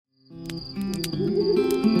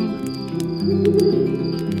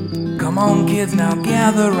Come on, kids, now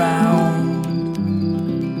gather round.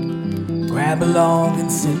 Grab along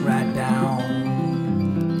and sit right down.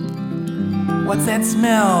 What's that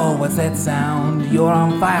smell? What's that sound? You're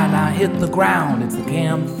on fire, now hit the ground. It's the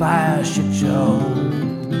Campfire Shit Show.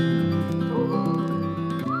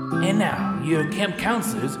 And now, your camp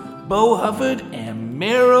counselors, Bo Hufford and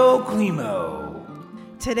Meryl Climo.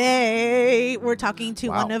 Today, we're talking to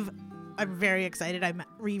one of... I'm very excited. I'm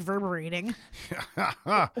reverberating.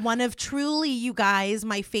 One of truly, you guys,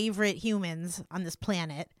 my favorite humans on this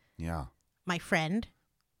planet. Yeah. My friend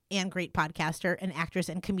and great podcaster and actress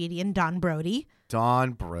and comedian, Dawn Brody.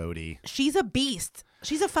 Dawn Brody. She's a beast.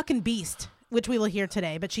 She's a fucking beast, which we will hear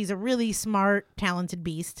today. But she's a really smart, talented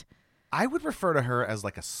beast. I would refer to her as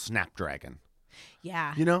like a snapdragon.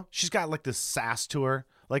 Yeah. You know, she's got like this sass to her.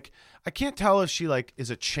 Like, I can't tell if she like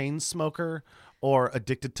is a chain smoker or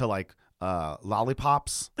addicted to like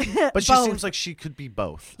lollipops, but she seems like she could be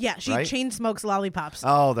both. Yeah, she right? chain smokes lollipops.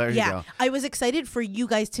 Oh, there you go. I was excited for you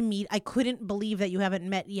guys to meet. I couldn't believe that you haven't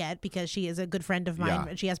met yet because she is a good friend of mine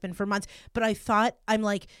and she has been for months. But I thought, I'm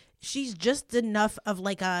like, she's just enough of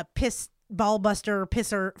like a ball buster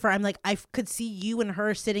pisser for I'm like I could see you and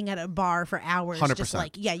her sitting at a bar for hours. 100%. Just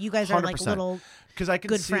like, yeah, you guys are like little because I can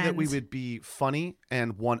good see friends. that we would be funny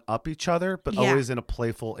and one up each other, but always in a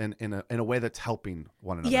playful in a way that's helping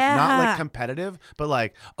one another. Yeah. Not like competitive, but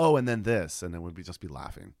like, oh, and then this, and then we'd just be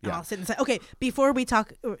laughing. Yeah. I'll sit and say, okay, before we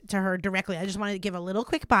talk to her directly, I just wanted to give a little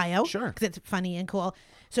quick bio. Sure. Because it's funny and cool.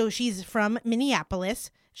 So she's from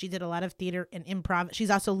Minneapolis. She did a lot of theater and improv. She's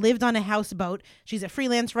also lived on a houseboat. She's a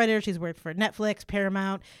freelance writer. She's worked for Netflix,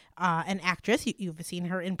 Paramount, an actress. You've seen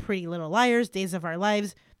her in Pretty Little Liars, Days of Our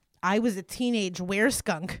Lives. I Was a Teenage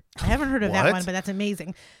Were-skunk. I haven't heard of that one, but that's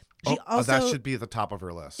amazing. She also, that should be at the top of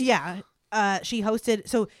her list. Yeah. She hosted,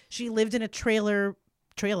 so she lived in a trailer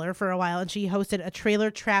for a while, and she hosted a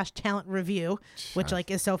trailer trash talent review, which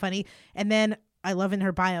like is so funny. And then I love in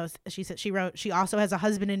her bios, she wrote, she also has a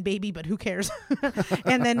husband and baby, but who cares?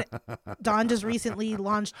 And then Dawn just recently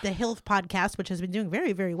launched the HILF podcast, which has been doing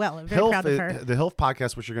very, very well. I'm very proud of her. The HILF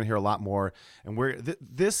podcast, which you're going to hear a lot more. And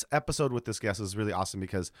this episode with this guest is really awesome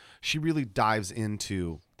because she really dives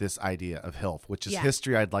into this idea of HILF, which is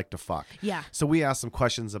history I'd like to fuck. Yeah. So we asked some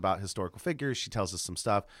questions about historical figures. She tells us some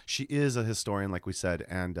stuff. She is a historian, like we said,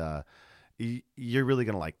 and you're really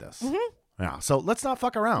going to like this. Mm-hmm. Yeah, so let's not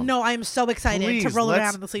fuck around. No, I'm so excited to roll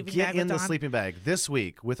around in the sleeping bag. Get in the sleeping bag this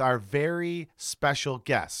week with our very special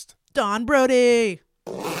guest, Dawn Brody.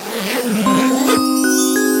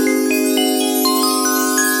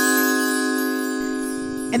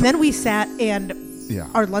 And then we sat and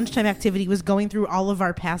our lunchtime activity was going through all of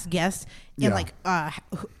our past guests and like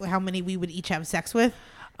how many we would each have sex with.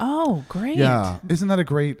 Oh, great. Yeah. Isn't that a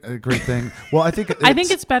great thing? Well, I think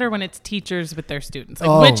it's better when it's teachers with their students.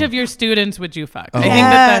 Like, which of your students would you fuck? I think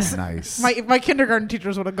that's nice. My kindergarten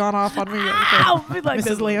teachers would have gone off on me. I'll be like,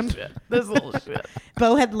 Mrs. Land. This little shit.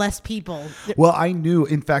 Bo had less people. Well, I knew,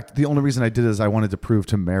 in fact, the only reason I did is I wanted to prove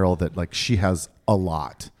to Meryl that like she has a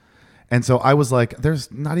lot. And so I was like,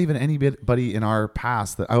 there's not even anybody in our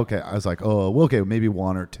past that, okay, I was like, oh, well, okay, maybe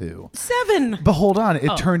one or two. 7. But hold on.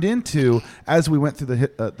 It turned into, as we went through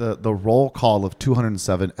the roll call of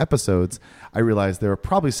 207 episodes, I realized there were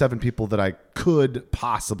probably 7 people that I could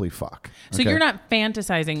possibly fuck. So you're not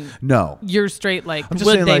fantasizing. No. You're straight like, I'm just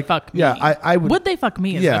would saying, they like, fuck me? yeah, I would. Would they fuck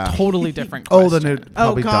me is a totally different Oh, question. then it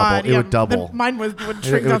probably double. It would double. Mine would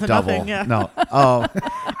shrink down to double. nothing. Yeah. No. Oh.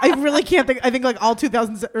 I really can't think. I think like all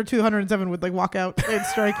 2000 or 207 would like walk out and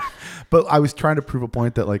strike. But I was trying to prove a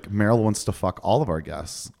point that like Meryl wants to fuck all of our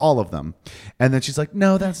guests, all of them. And then she's like,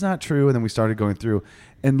 no, that's not true. And then we started going through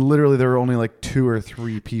and literally there were only like 2 or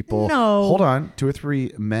 3 people. No. Hold on. 2 or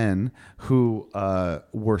 3 men who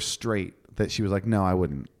were straight that she was like, no, I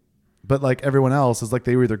wouldn't. But like everyone else is like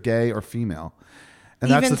they were either gay or female. And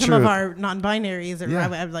even that's the some truth. of our non-binaries,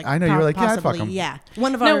 or like I know you're like, yeah, I'd fuck them. Yeah,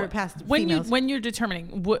 one of our past females. When you're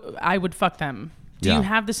determining I would fuck them, do you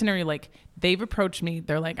have the scenario like they've approached me,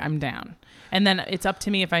 they're like, I'm down, and then it's up to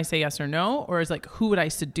me if I say yes or no, or is like who would I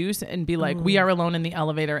seduce and be like, we are alone in the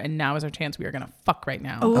elevator, and now is our chance, we are gonna fuck right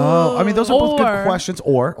now. Oh, I mean those are both good questions.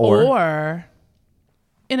 Or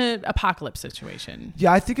in an apocalypse situation.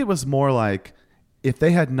 Yeah, I think it was more like, if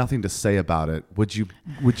they had nothing to say about it, would you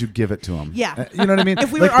give it to them? Yeah. You know what I mean?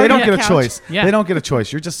 If we like were they don't already get on a the couch. choice. Yeah. They don't get a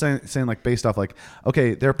choice. You're just saying like based off like,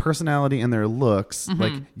 okay, their personality and their looks,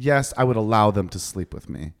 like yes, I would allow them to sleep with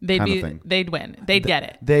me. They'd win. They'd get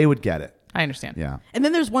it. They would get it. I understand. Yeah. And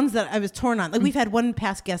then there's ones that I was torn on. Like we've had one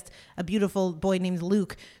past guest, a beautiful boy named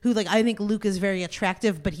Luke, who like I think Luke is very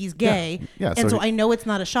attractive, but he's gay. Yeah, and so I know it's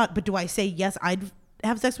not a shot, but do I say yes?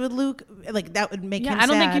 have sex with Luke, like that would make him I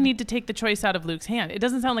don't think sad. you need to take the choice out of Luke's hand. It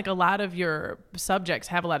doesn't sound like a lot of your subjects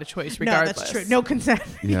have a lot of choice No, regardless. that's true. No consent.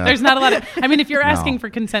 Yeah. There's not a lot of, I mean, if you're No. asking for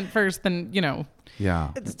consent first, then, you know, Yeah.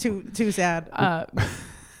 It's too sad.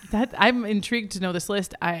 that I'm intrigued to know this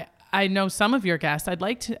list. I know some of your guests. I'd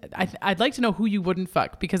like to know who you wouldn't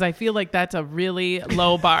fuck, because I feel like that's a really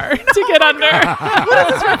low bar to get under. What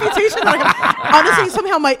is this reputation? Like, honestly,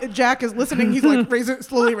 somehow my Jack is listening. He's like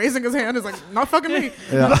slowly raising his hand. He's like, not fucking me.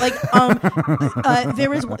 Yeah. But like,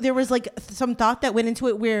 there was like some thought that went into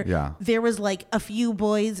it where Yeah. there was like a few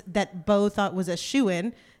boys that Bo thought was a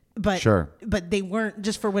shoo-in. But Sure. but they weren't,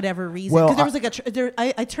 just for whatever reason. Well, Because there was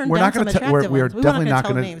like I turned We're down not some going to. attractive We are ones. definitely not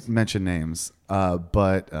tell going names. to mention names.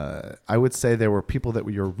 But I would say there were people that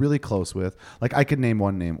you're really close with. Like I could name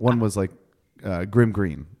one name. One was like Grim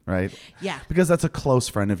Green, right? Yeah. Because that's a close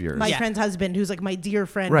friend of yours. My Yeah. friend's husband, who's like my dear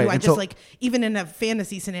friend, Right, who I and just so- like, even in a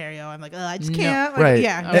fantasy scenario, I'm like, I just No. can't. Like, Right.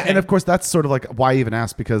 Yeah. And of course, that's sort of like why I even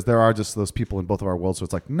ask, because there are just those people in both of our worlds. So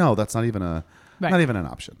it's like, no, that's not even Right. not even an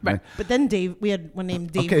option. Right. But then Dave, we had one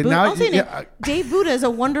named Dave. Okay, Buddha. now I'll say yeah, name. Dave Buddha is a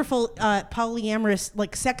wonderful polyamorous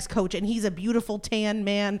like sex coach, and he's a beautiful tan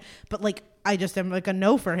man. But like, I just am like a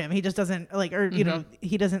no for him. He just doesn't like, or you know,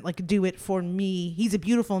 he doesn't like do it for me. He's a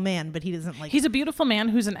beautiful man, but he doesn't like. He's a beautiful man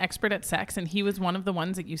who's an expert at sex, and he was one of the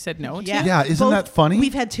ones that you said no to. Yeah, isn't that funny?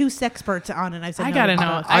 We've had two sexperts on, and I said I no gotta to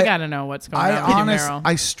know. both. I gotta know what's going on with you, Meryl.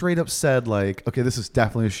 I straight up said like, okay, this is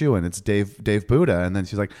definitely a shoe-in. It's Dave Buddha, and then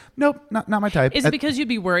she's like, nope, not my type. Is And- it because you'd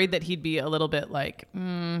be worried that he'd be a little bit like,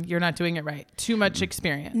 you're not doing it right? Too much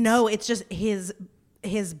experience. No, it's just his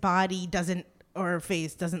body doesn't, or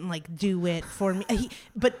face doesn't like do it for me.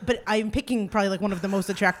 But I'm picking probably like one of the most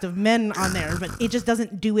attractive men on there, but it just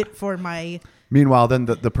doesn't do it for my. Meanwhile, then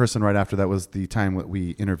the person right after that was the time that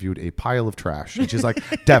we interviewed a pile of trash, and she's like,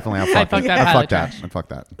 definitely, I'll fuck fuck that. that I'll pile fuck of that. trash. I'll fuck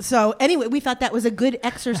that. So anyway, we thought that was a good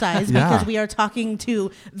exercise Yeah. because we are talking to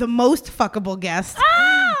the most fuckable guest,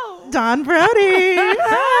 Oh! Don Brody.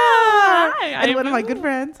 Hi, And one of my good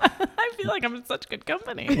friends. I feel like I'm in such good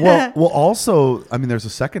company. Well, also, I mean, there's a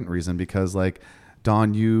second reason, because like,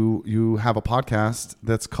 Dawn, you have a podcast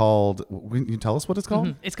that's called. Can you tell us what it's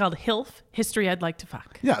called? It's called HILF, History I'd Like to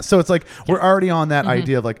Fuck. Yeah, so it's like we're already on that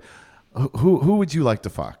idea of like, who would you like to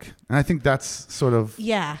fuck? And I think that's sort of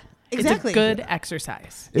Yeah, exactly. It's a good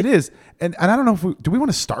exercise. it is. And I don't know if do we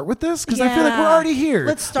want to start with this, because I feel like we're Yeah. already here.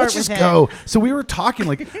 Let's start just with it. go. So we were talking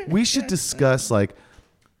like we should discuss like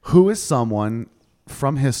who is someone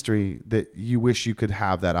from history that you wish you could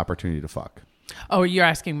have that opportunity to fuck. Oh, you're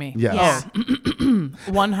asking me? Yes. Yeah.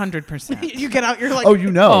 100%. You get out. You're like, Oh, you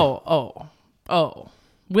know. Oh,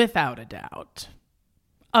 without a doubt.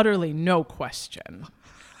 Utterly no question.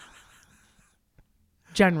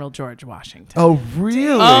 General George Washington. Oh,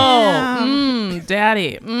 really?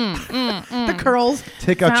 Daddy. the curls.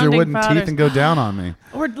 Take out your Founding wooden fathers. teeth and go down on me.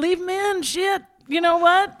 Or leave me in, shit. You know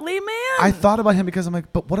what? Leave me in. I thought about him because I'm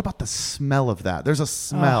like, but what about the smell of that? There's a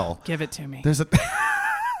smell. Give it to me. There's a.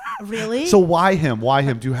 Really? So why him? Why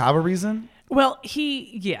him? Do you have a reason? Well,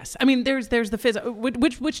 yes. I mean, there's the physical.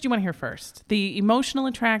 Which do you want to hear first? The emotional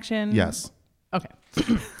attraction. Yes. Okay.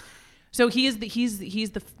 So he's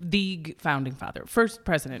the founding father, first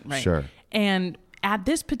president, right? Sure. And at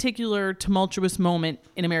this particular tumultuous moment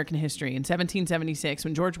in American history, in 1776,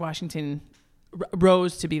 when George Washington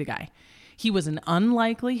rose to be the guy, he was an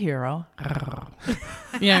unlikely hero. You know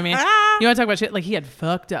what I mean? You want to talk about shit? Like, he had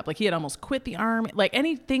fucked up. Like, he had almost quit the army. Like,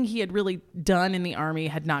 anything he had really done in the army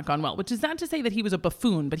had not gone well, which is not to say that he was a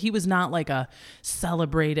buffoon, but he was not like a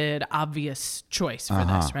celebrated, obvious choice for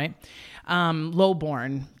this, right?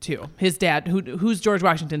 Lowborn, too. His dad, who's George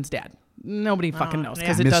Washington's dad? Nobody fucking knows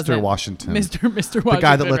because it Mr. doesn't. Washington. Mr. Washington. The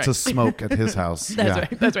guy that lets right. us smoke at his house. That's Yeah.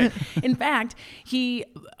 right. That's right. In fact, he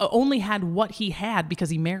only had what he had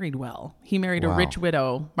because he married well. He married a Wow. rich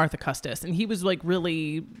widow, Martha Custis, and he was like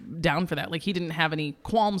really down for that. Like, he didn't have any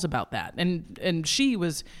qualms about that. And she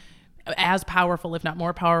was as powerful, if not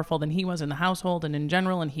more powerful, than he was in the household and in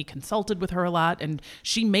general. And he consulted with her a lot, and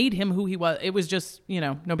she made him who he was. It was just,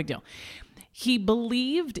 no big deal. He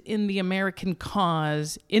believed in the American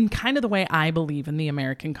cause in kind of the way I believe in the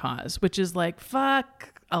American cause, which is like,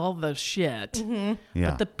 fuck all the shit. Yeah.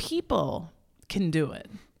 But the people can do it.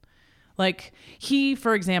 Like, he,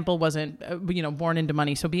 for example, wasn't, born into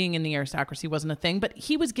money. So being in the aristocracy wasn't a thing. But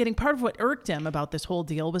he was getting, part of what irked him about this whole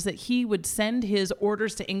deal was that he would send his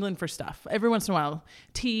orders to England for stuff every once in a while.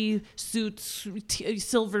 Tea, suits,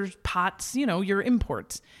 silver pots, your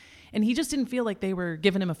imports. And he just didn't feel like they were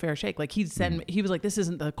giving him a fair shake. Like, he was like, this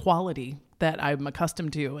isn't the quality that I'm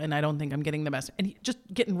accustomed to, and I don't think I'm getting the best. And he just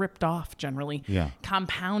getting ripped off generally, Yeah.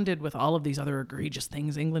 compounded with all of these other egregious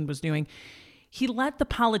things England was doing. he let the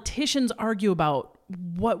politicians argue about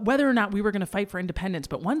whether or not we were going to fight for independence.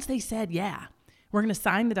 But once they said, yeah, we're going to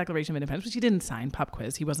sign the Declaration of Independence, which he didn't sign, pop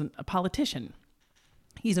quiz. He wasn't a politician.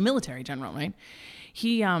 He's a military general, right?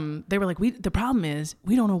 They were like, the problem is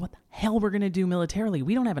we don't know what the hell we're going to do militarily.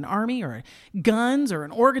 We don't have an army or guns or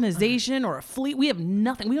an organization or a fleet. We have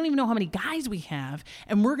nothing. We don't even know how many guys we have.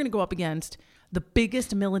 And we're going to go up against the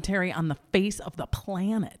biggest military on the face of the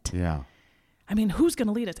planet. Yeah. I mean, who's going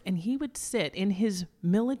to lead us? And he would sit in his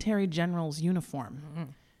military general's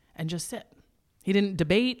uniform and just sit. He didn't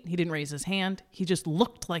debate. He didn't raise his hand. He just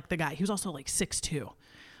looked like the guy. He was also like 6'2".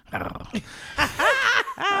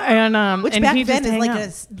 Which and back he then just is like a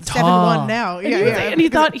 7'1" now. And he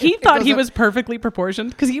thought he was perfectly proportioned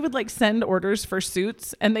because he would like send orders for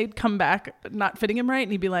suits and they'd come back not fitting him right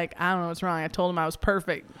and he'd be like, I don't know what's wrong. I told him I was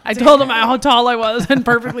perfect. I told him how tall I was and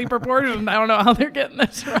perfectly proportioned. I don't know how they're getting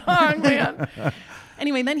this wrong, man.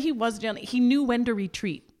 Anyway, then he knew when to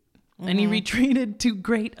retreat. And he retreated to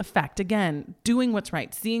great effect. Again, doing what's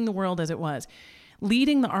right, seeing the world as it was.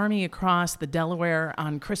 Leading the army across the Delaware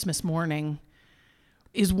on Christmas morning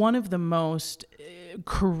is one of the most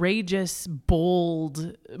courageous,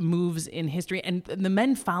 bold moves in history. And the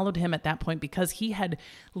men followed him at that point because he had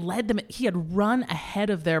led them. He had run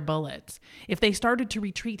ahead of their bullets. If they started to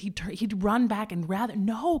retreat, he'd run back and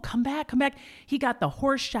come back. He got the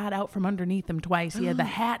horse shot out from underneath him twice. He had the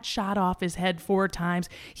hat shot off his head 4 times.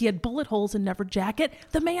 He had bullet holes in every jacket.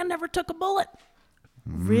 The man never took a bullet.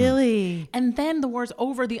 Really? And then the war's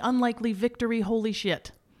over, the unlikely victory, holy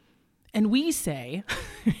shit. And we say,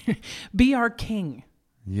 be our king.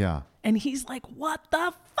 Yeah. And he's like, what the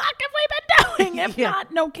fuck have we been doing? If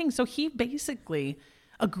not, no king. So he basically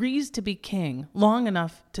agrees to be king long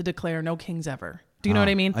enough to declare no kings ever. Do you know what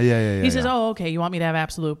I mean? Yeah. He says, oh, okay, you want me to have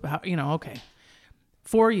absolute, okay.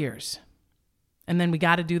 4 years. And then we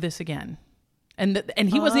got to do this again. And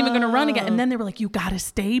he wasn't even going to run again. And then they were like, you got to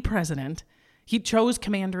stay president. He chose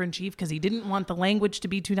commander-in-chief because he didn't want the language to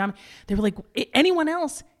be too dominant. They were like, anyone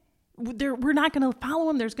else, we're not going to follow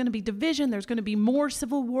him. There's going to be division. There's going to be more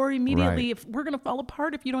civil war immediately. Right. If we're going to fall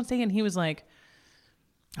apart if you don't stay. And he was like,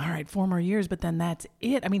 all right, 4 more years, but then that's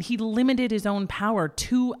it. I mean, he limited his own power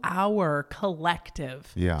to our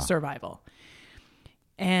collective survival.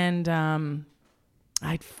 And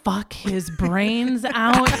I'd fuck his brains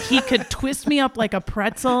out. He could twist me up like a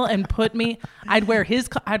pretzel and I'd wear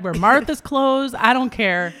Martha's clothes. I don't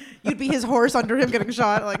care. You'd be his horse under him getting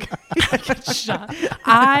shot. Shot.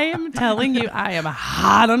 I am telling you, I am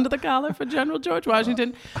hot under the collar for General George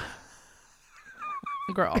Washington.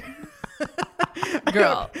 Girl.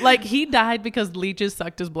 Like he died because leeches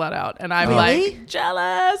sucked his blood out. And I'm like,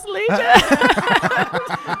 jealous leeches.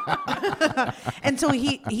 And so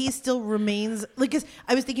he still remains, like, 'cause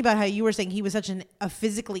I was thinking about how you were saying he was such a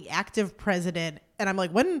physically active president. And I'm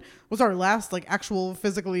like, when was our last like actual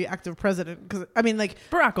physically active president? Because I mean, like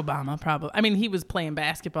Barack Obama, probably. I mean, he was playing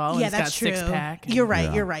basketball. Yeah, and that's he's got true. 6-pack. You're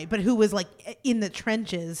right. But who was like in the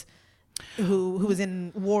trenches, who was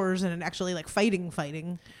in wars and actually like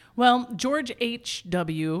fighting? Well, George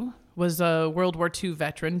H.W. was a World War II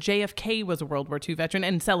veteran. JFK was a World War II veteran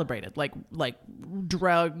and celebrated, like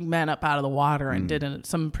drug men up out of the water and did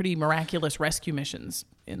some pretty miraculous rescue missions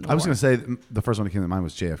in the war. I was going to say the first one that came to mind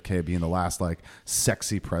was JFK being the last like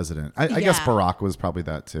sexy president. I guess Barack was probably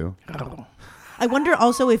that too. Oh. I wonder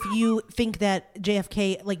also if you think that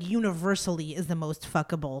JFK like universally is the most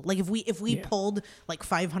fuckable. Like if we pulled like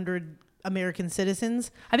 500 American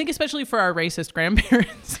citizens, I think especially for our racist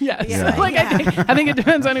grandparents, yes. Yeah. Like I think it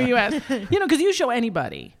depends on who you ask. Because you show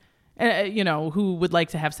anybody, who would like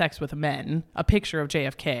to have sex with men, a picture of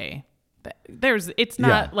JFK. It's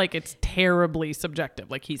not like it's terribly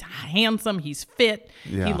subjective. Like he's handsome, he's fit,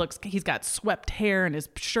 he's got swept hair and his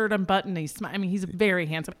shirt unbuttoned. He's very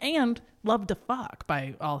handsome and loved to fuck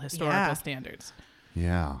by all historical standards.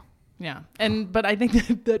 Yeah. Yeah, but I think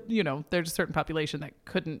that there's a certain population that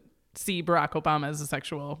couldn't see Barack Obama as a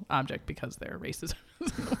sexual object because they're racist.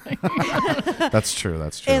 That's true.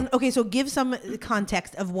 And okay, so give some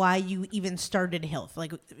context of why you even started HILF,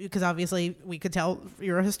 like because obviously we could tell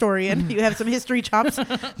you're a historian, you have some history chops.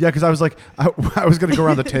 Yeah, because I was like, I was going to go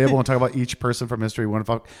around the table and talk about each person from history,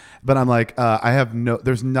 but I'm like,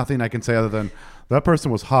 there's nothing I can say other than that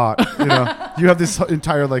person was hot. You have this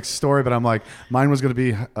entire like story, but I'm like, mine was going to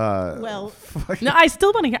be. No, I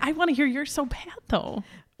still want to hear. I want to hear yours so bad though.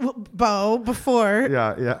 Bo, before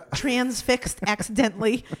yeah transfixed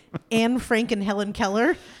accidentally Anne Frank and Helen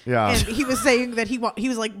Keller. Yeah. And he was saying that he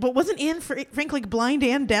was like, but wasn't Anne Frank like blind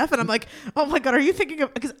and deaf? And I'm like, oh my God, are you thinking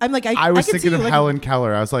of, because I'm like, I was could thinking see of you, like, Helen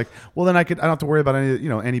Keller. I was like, well, then I don't have to worry about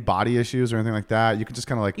any body issues or anything like that. You could just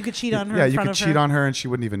kind of like, you could cheat on her. Yeah, in you front could of cheat her. on her and she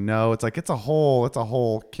wouldn't even know. It's like, it's a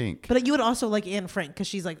whole kink. But you would also like Anne Frank because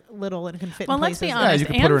she's like little and can fit Well, in let's places. be honest. you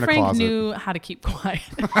could put her Anne in a Frank closet. knew how to keep quiet.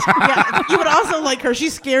 Yeah, you would also like her.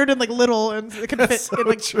 She's scared and like little and can fit in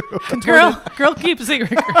like girl, keep a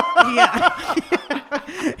secret. Yeah.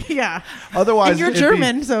 Yeah. Otherwise, And you're it'd be-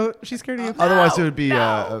 German, so she's scared of you. Otherwise, it would be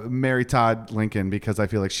Mary Todd Lincoln, because I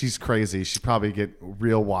feel like she's crazy. She'd probably get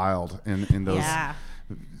real wild in those Yeah.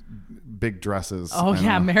 big dresses. Oh, I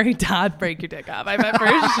yeah. know. Mary Todd break your dick off. I bet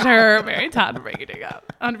for sure Mary Todd would break your dick off.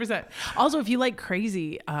 100%. Also, if you like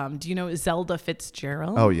crazy, do you know Zelda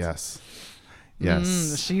Fitzgerald? Oh, yes.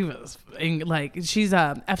 Yes. She was she's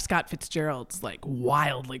F. Scott Fitzgerald's like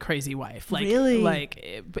wildly crazy wife. Like, Really?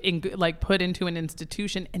 like put into an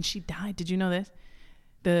institution, and she died. Did you know this?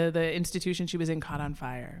 The institution she was in caught on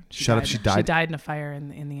fire. Shut up, she died? She died in a fire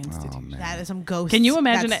in the institution. man. That is some ghost. Can you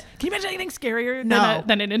imagine it? Can you imagine anything scarier No.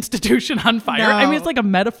 than an institution on fire? I mean, No. it's like a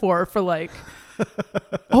metaphor for like,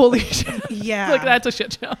 holy shit. Yeah. Like, that's a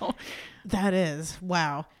shit show. That is.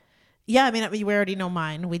 Wow. Yeah, I mean, we already know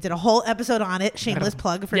mine. We did a whole episode on it. Shameless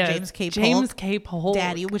plug for Yeah, James K. Polk. James K. Polk.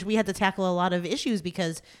 Daddy, which we had to tackle a lot of issues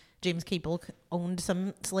because James K. Polk owned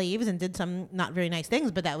some slaves and did some not very nice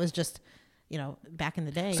things, but that was just, back in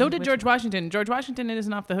the day. So did George Washington. George Washington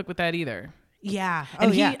isn't off the hook with that either. Yeah.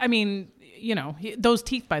 And yeah. I mean, those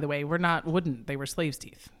teeth, by the way, were not wooden. They were slaves'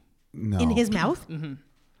 teeth. No. In his mouth?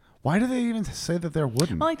 Why do they even say that they're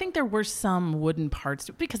wooden? Well, I think there were some wooden parts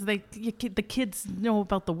because the kids know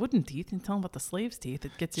about the wooden teeth and tell them about the slaves' teeth.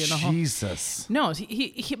 It gets you in a whole. Jesus. No,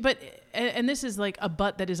 and this is like a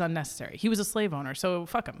but that is unnecessary. He was a slave owner, so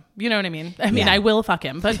fuck him. You know what I mean? I mean, Yeah. I will fuck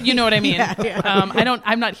him, but you know what I mean. Yeah.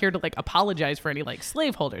 I'm not here to like apologize for any like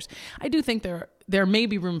slaveholders. I do think there may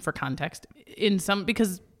be room for context in some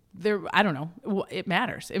because I don't know. It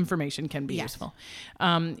matters. Information can be Yes. useful.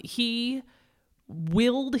 He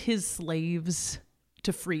willed his slaves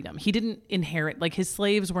to freedom. He didn't inherit, like his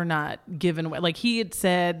slaves were not given away. Like he had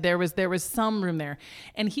said there was some room there.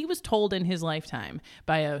 And he was told in his lifetime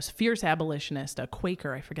by a fierce abolitionist, a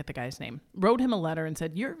Quaker, I forget the guy's name, wrote him a letter and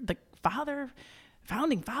said, "You're the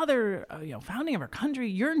founding of our country.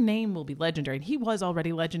 Your name will be legendary." And he was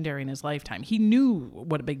already legendary in his lifetime. He knew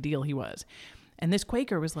what a big deal he was. And this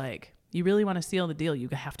Quaker was like, "You really want to seal the deal? You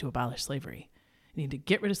have to abolish slavery. You need to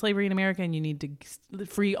get rid of slavery in America, and you need to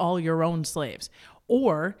free all your own slaves.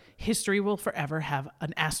 Or history will forever have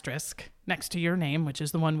an asterisk next to your name," which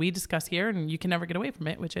is the one we discuss here, and you can never get away from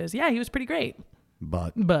it, which is, yeah, he was pretty great.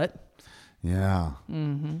 But Yeah.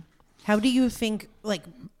 How do you think like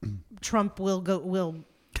Trump will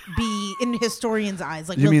be in historians' eyes?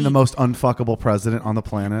 Like, you will mean he- the most unfuckable president on the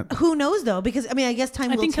planet? Who knows though? Because I mean, I guess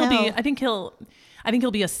time I will think tell. I think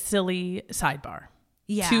he'll be a silly sidebar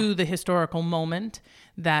Yeah. to the historical moment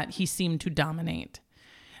that he seemed to dominate.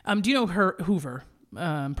 Do you know Hoover?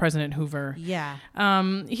 President Hoover. Yeah.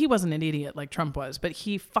 He wasn't an idiot like Trump was, but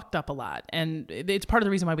he fucked up a lot, and it's part of the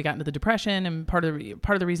reason why we got into the Depression, and part of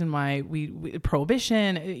the reason why we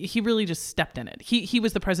Prohibition. He really just stepped in it. He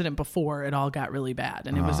was the president before it all got really bad,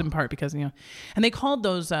 and it was in part because and they called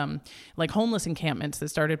those like homeless encampments that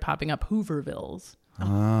started popping up Hoovervilles.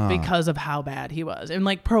 Because of how bad he was, and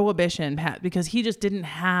like Prohibition, because he just didn't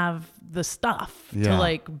have the stuff to Yeah.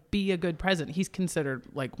 like be a good president. He's considered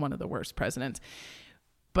like one of the worst presidents,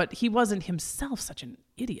 but he wasn't himself such an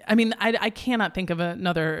idiot. I mean, I cannot think of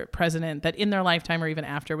another president that in their lifetime or even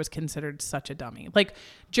after was considered such a dummy. Like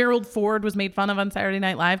Gerald Ford was made fun of on Saturday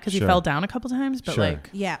Night Live because he Sure. fell down a couple times, but Sure. like,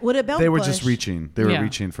 Yeah. What about They were Bush? just reaching. They were Yeah.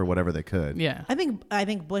 reaching for whatever they could. yeah. I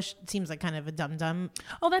think Bush seems like kind of a dum-dum.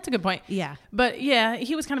 Oh, that's a good point. Yeah. But yeah,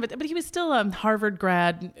 he was kind of, but he was still a Harvard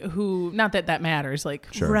grad who, not that matters. Like,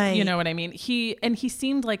 Sure. Right. you know what I mean? He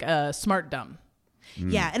seemed like a smart dumb.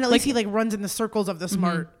 Yeah, and at least he like runs in the circles of the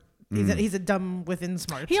smart. He's a dumb within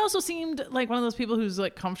smart. He also seemed like one of those people who's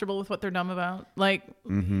like comfortable with what they're dumb about. Like,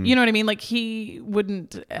 you know what I mean? Like he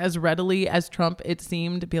wouldn't as readily as Trump, it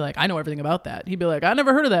seemed, be like, "I know everything about that." He'd be like, "I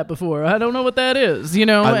never heard of that before. I don't know what that is." You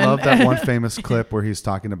know? I love that one famous clip where he's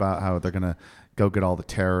talking about how they're gonna go get all the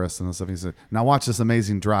terrorists and stuff. He said, "Now watch this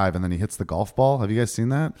amazing drive," and then he hits the golf ball. Have you guys seen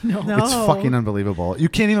that? No. It's fucking unbelievable. You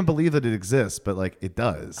can't even believe that it exists, but like it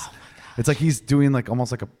does. It's like he's doing like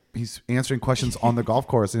almost like he's answering questions on the golf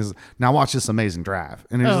course. And he's now watch this amazing drive,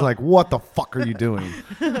 and he's like, "What the fuck are you doing?"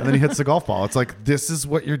 And then he hits the golf ball. It's like, this is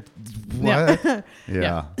what you're. What?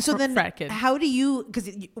 Yeah. So then, Frat kid. how do you? Because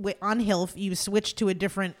on Hilf, you switched to a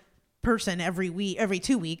different person every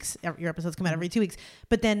 2 weeks. Your episodes come out every 2 weeks,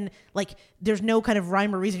 but then like there's no kind of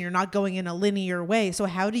rhyme or reason. You're not going in a linear way. So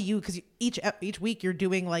how do you, because each week you're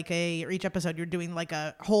doing or each episode you're doing like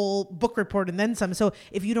a whole book report and then some. So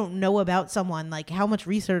if you don't know about someone, like how much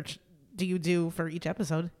research do you do for each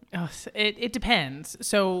episode? Oh, it depends.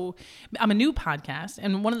 So I'm a new podcast,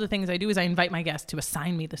 and one of the things I do is I invite my guests to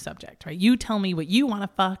assign me the subject, right? You tell me what you want to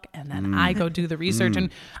fuck, and then I go do the research.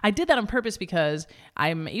 And I did that on purpose because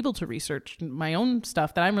I'm able to research my own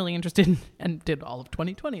stuff that I'm really interested in, and did all of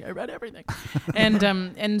 2020. I read everything.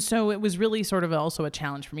 And so it was really sort of also a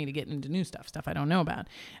challenge for me to get into new stuff I don't know about.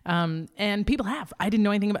 And people have. I didn't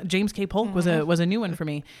know anything about James K. Polk was a new one for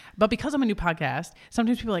me. But because I'm a new podcast,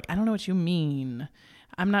 sometimes people are like, I don't know what you mean.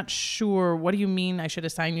 I'm not sure. What do you mean I should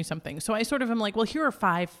assign you something? So I sort of am like, well, here's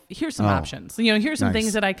some options. Here's some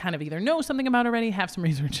things that I kind of either know something about already, have some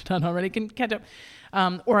research done already, can catch up,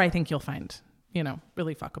 or I think you'll find,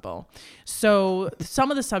 really fuckable. So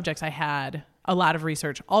some of the subjects I had a lot of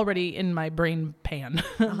research already in my brain pan.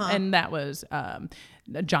 And that was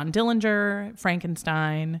John Dillinger,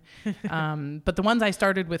 Frankenstein. But the ones I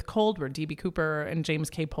started with cold were D.B. Cooper and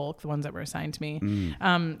James K. Polk, the ones that were assigned to me.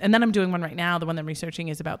 And then I'm doing one right now. The one I'm researching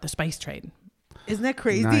is about the spice trade. Isn't that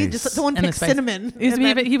crazy? Nice. Just someone picked cinnamon.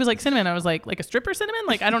 He was like, cinnamon. I was like a stripper cinnamon?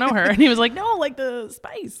 Like, I don't know her. And he was like, no, like the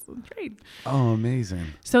spice trade. Oh, amazing.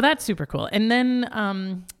 So that's super cool. And then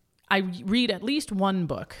I read at least one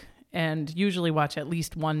book and usually watch at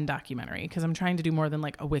least one documentary because I'm trying to do more than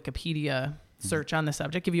like a Wikipedia search on the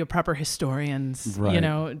subject, give you a proper historian's,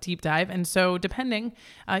 deep dive. And so depending,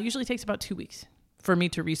 usually takes about 2 weeks for me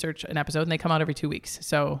to research an episode, and they come out every 2 weeks.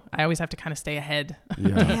 So I always have to kind of stay ahead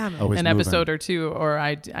an episode or two, or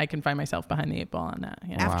I can find myself behind the 8 ball on that.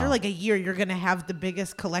 Yeah. After like a year, you're going to have the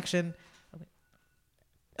biggest collection.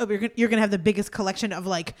 You're going to have the biggest collection of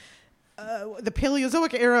like the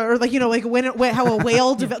Paleozoic era, or like how a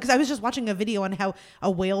whale developed. Because I was just watching a video on how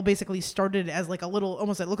a whale basically started as like a little,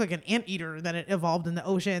 almost it looked like an anteater, then it evolved in the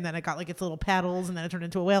ocean, then it got like its little paddles, and then it turned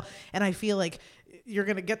into a whale. And I feel like you're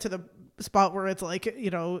gonna get to the spot where it's like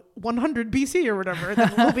 100 BC or whatever, and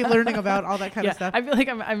then we'll be learning about all that kind of stuff. I feel like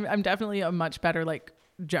I'm definitely a much better like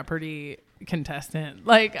Jeopardy contestant.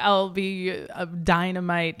 Like I'll be a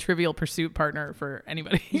dynamite Trivial Pursuit partner for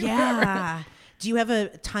anybody. Yeah. Do you have a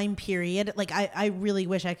time period? Like I really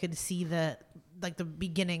wish I could see the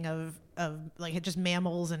beginning of like just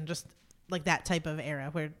mammals and just like that type of era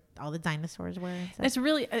where all the dinosaurs were.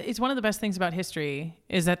 It's one of the best things about history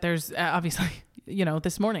is that there's obviously,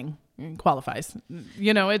 this morning qualifies,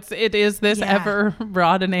 it is this ever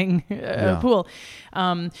broadening pool.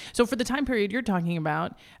 So for the time period you're talking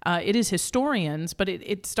about, it is historians, but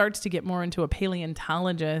it starts to get more into a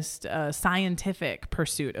paleontologist, scientific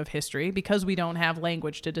pursuit of history, because we don't have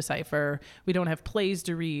language to decipher. We don't have plays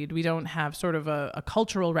to read. We don't have sort of a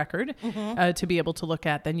cultural record to be able to look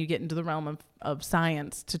at. Then you get into the realm of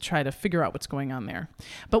science to try to figure out what's going on there.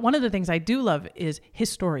 But one of the things I do love is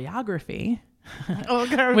historiography.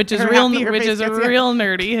 Which is real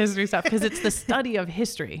nerdy history stuff, because it's the study of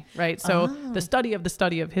history, right? So the study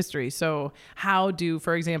of history. So how do,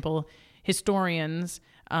 for example, historians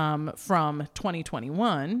from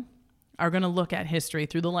 2021 are going to look at history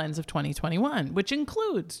through the lens of 2021, which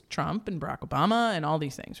includes Trump and Barack Obama and all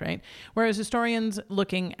these things, right? Whereas historians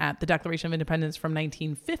looking at the Declaration of Independence from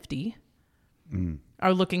 1950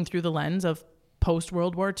 are looking through the lens of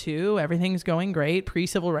post-World War II, everything's going great,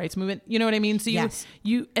 pre-civil rights movement, you know what I mean? So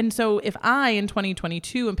and so if I, in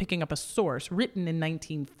 2022, am picking up a source written in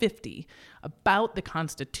 1950 about the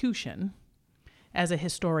Constitution, as a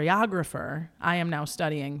historiographer, I am now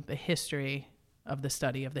studying the history of the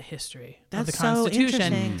study of the history of the Constitution, so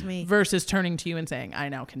interesting to me. Versus turning to you and saying, I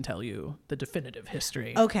now can tell you the definitive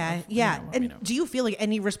history. Okay, and do you feel like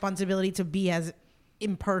any responsibility to be as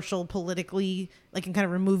impartial politically, like, and kind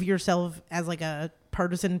of remove yourself as like a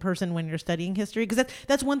partisan person when you're studying history? Because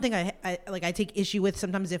that's one thing I take issue with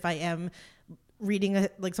sometimes if I am reading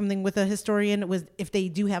something with a historian, was if they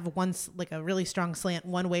do have like a really strong slant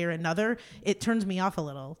one way or another, it turns me off a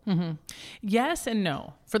little. Yes and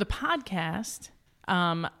no. For the podcast,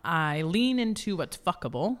 I lean into what's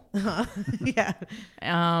fuckable. Yeah.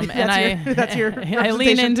 That's your I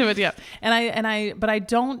lean into it. Yeah. But I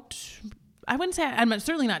don't. I wouldn't say I'm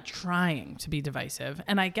certainly not trying to be divisive,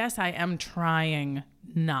 and I guess I am trying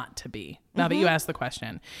not to be. Now that you asked the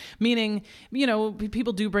question, meaning,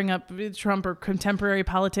 people do bring up Trump or contemporary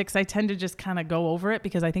politics. I tend to just kind of go over it,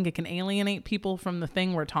 because I think it can alienate people from the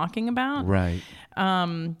thing we're talking about. Right.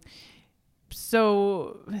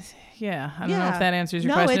 So, yeah, I don't know Yeah. if that answers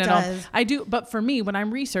your No, question it at all. does. I do, but for me, when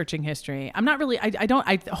I'm researching history, I'm not really.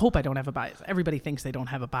 I hope I don't have a bias. Everybody thinks they don't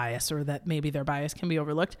have a bias, or that maybe their bias can be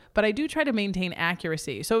overlooked. But I do try to maintain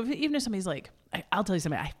accuracy. So even if somebody's like, I'll tell you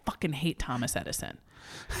something, I fucking hate Thomas Edison.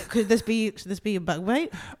 Should this be a bug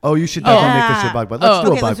bite? Oh, you should definitely make this your bug bite. Let's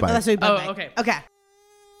do a bug bite. Let's do a bug Oh, bite. okay. Okay.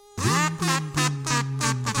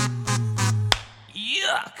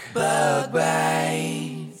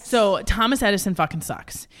 So Thomas Edison fucking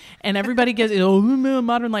sucks, and everybody gives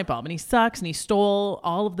modern light bulb, and he sucks, and he stole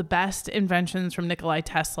all of the best inventions from Nikola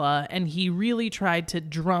Tesla, and he really tried to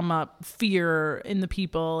drum up fear in the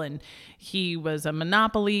people, and he was a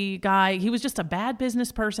monopoly guy. He was just a bad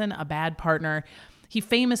business person, a bad partner. He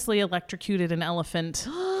famously electrocuted an elephant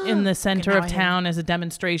in the center of town as a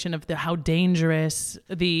demonstration of how dangerous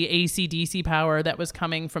the AC/DC power that was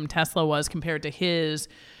coming from Tesla was compared to his.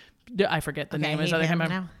 I forget the name of his other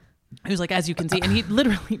guy. He was like, as you can see, and he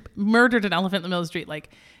literally murdered an elephant in the middle of the street. Like,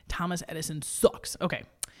 Thomas Edison sucks. Okay.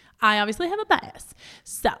 I obviously have a bias.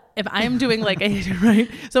 So if I'm doing like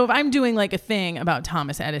if I'm doing like a thing about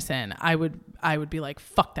Thomas Edison, I would be like,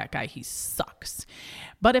 fuck that guy. He sucks.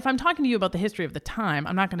 But if I'm talking to you about the history of the time,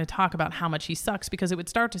 I'm not going to talk about how much he sucks, because it would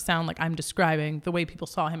start to sound like I'm describing the way people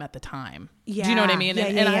saw him at the time. Yeah. Do you know what I mean? Yeah,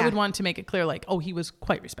 and yeah, I yeah. would want to make it clear, like, oh, he was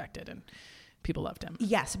quite respected and people loved him.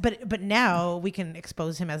 Yes, but now we can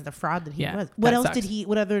expose him as the fraud that he Yeah, was. What that else sucks.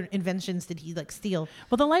 what other inventions did he like steal?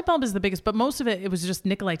 Well, the light bulb is the biggest, but most of it was just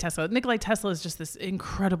Nikola Tesla. Nikola Tesla is just this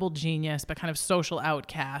incredible genius, but kind of social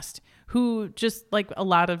outcast who, just like a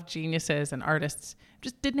lot of geniuses and artists,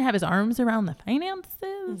 just didn't have his arms around the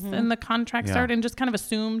finances and the contract started, and just kind of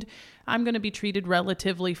assumed I'm going to be treated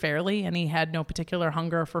relatively fairly. And he had no particular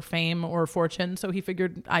hunger for fame or fortune, so he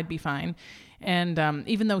figured I'd be fine. And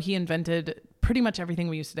even though he invented pretty much everything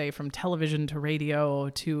we use today, from television to radio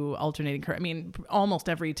to alternating current, I mean, almost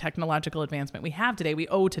every technological advancement we have today, we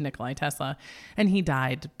owe to Nikola Tesla. And he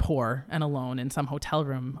died poor and alone in some hotel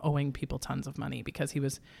room, owing people tons of money because he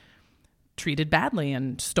was treated badly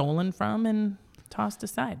and stolen from and tossed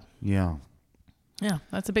aside. Yeah. Yeah,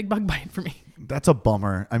 that's a big bug bite for me. That's a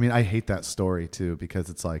bummer. I mean, I hate that story too,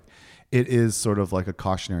 because it's like, it is sort of like a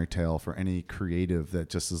cautionary tale for any creative that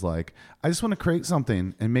just is like, I just want to create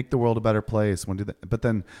something and make the world a better place. But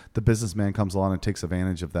then the businessman comes along and takes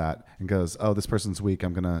advantage of that and goes, oh, this person's weak,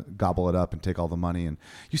 I'm going to gobble it up and take all the money. And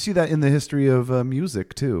you see that in the history of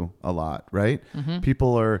music too, a lot, right? Mm-hmm.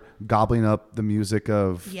 People are gobbling up the music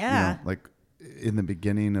of, Yeah. like in the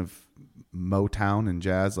beginning of Motown and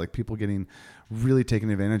jazz, like people getting really taken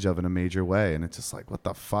advantage of in a major way. And it's just like, what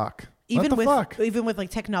the fuck? Even with like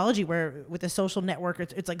technology, where with a social network,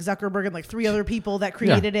 it's like Zuckerberg and like 3 other people that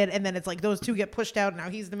created it, and then it's like those 2 get pushed out, and now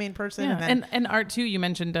he's the main person. Yeah. And art too. You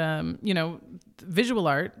mentioned, visual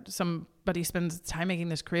art. Somebody spends time making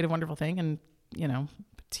this creative, wonderful thing, and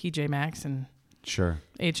TJ Maxx and Sure.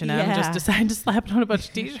 H&M Yeah. just decide to slap it on a bunch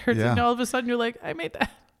of t-shirts, Yeah. and all of a sudden you're like, I made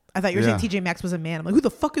that. I thought you were saying TJ Maxx was a man. I'm like, who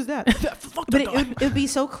the fuck is that? But it would be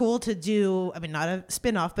so cool to do, I mean, not a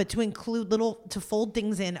spin-off, but to include to fold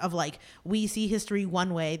things in of like, we see history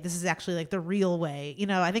one way. This is actually like the real way.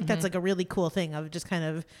 I think that's like a really cool thing of just kind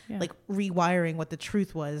of like rewiring what the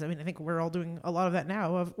truth was. I mean, I think we're all doing a lot of that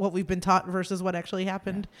now, of what we've been taught versus what actually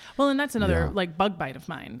happened. Well, and that's another Yeah. like bug bite of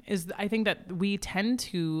mine, is I think that we tend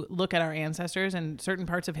to look at our ancestors and certain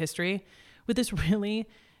parts of history with this really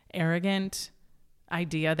arrogant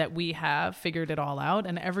idea that we have figured it all out,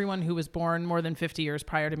 and everyone who was born more than 50 years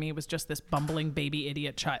prior to me was just this bumbling baby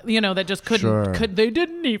idiot child, that just they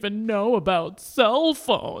didn't even know about cell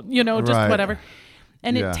phone, just Right. whatever.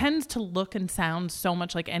 And Yeah. it tends to look and sound so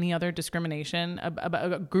much like any other discrimination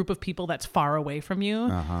about a group of people that's far away from you.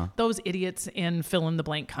 Uh-huh. Those idiots in fill in the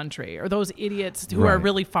blank country, or those idiots who are Right.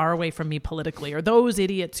 really far away from me politically, or those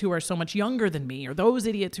idiots who are so much younger than me, or those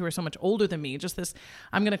idiots who are so much older than me. Just this,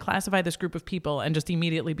 I'm going to classify this group of people and just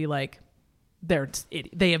immediately be like,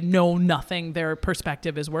 they have nothing. Their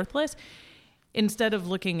perspective is worthless. Instead of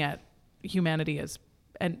looking at humanity as,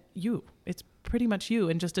 and it's pretty much you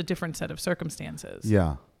in just a different set of circumstances.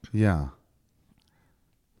 Yeah. Yeah.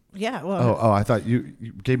 Yeah. Well, Oh, I thought you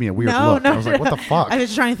gave me a weird no, look. no. I was like, what the fuck? I was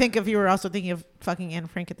just trying to think if you were also thinking of fucking Anne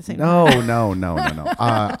Frank at the same time.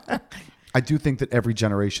 No. I do think that every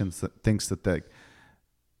generation thinks that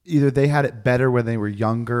either they had it better when they were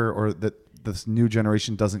younger, or that this new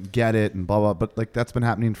generation doesn't get it, and blah, blah. But like, that's been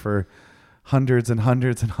happening for hundreds and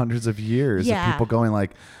hundreds and hundreds of years. Yeah. Of people going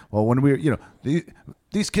like, well, when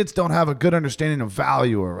these kids don't have a good understanding of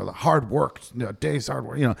value or the hard work, days hard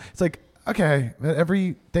work. It's like, okay,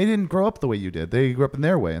 they didn't grow up the way you did. They grew up in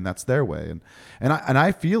their way, and that's their way. And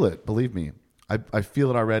I feel it. Believe me, I feel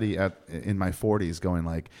it already in my 40s going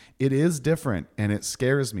like, it is different and it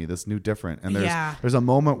scares me, this new different. And there's a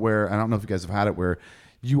moment where, I don't know if you guys have had it, where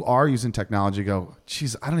you are using technology, go,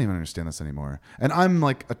 geez, I don't even understand this anymore. And I'm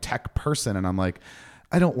like a tech person and I'm like,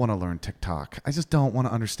 I don't want to learn TikTok. I just don't want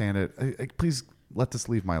to understand it. Please let this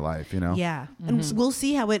leave my life, you know? Yeah. And we'll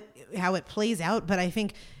see how it plays out. But I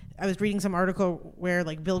think I was reading some article where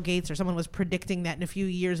like Bill Gates or someone was predicting that in a few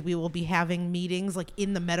years we will be having meetings like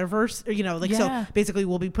in the metaverse, or, you know, like, so basically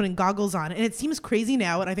we'll be putting goggles on. And it seems crazy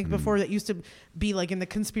now. And I think before that used to be like in the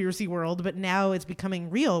conspiracy world, but now it's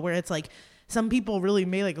becoming real, where it's like, some people really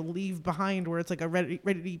may like leave behind, where it's like a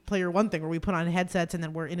Ready Player One thing where we put on headsets and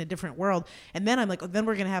then we're in a different world. And then I'm like, then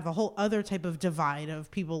we're going to have a whole other type of divide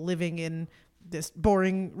of people living in this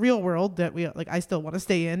boring real world that we like, I still want to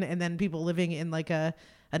stay in. And then people living in like an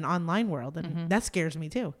online world. And that scares me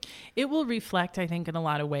too. It will reflect, I think, in a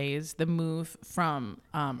lot of ways, the move from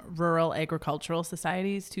rural agricultural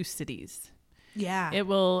societies to cities. Yeah. It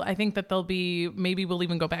will, I think that maybe we'll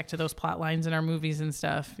even go back to those plot lines in our movies and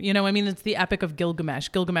stuff. You know, I mean, it's the Epic of Gilgamesh.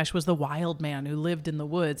 Gilgamesh was the wild man who lived in the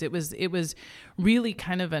woods. It was really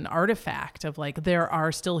kind of an artifact of like, there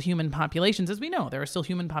are still human populations, as we know, there are still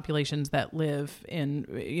human populations that live in,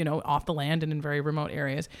 you know, off the land and in very remote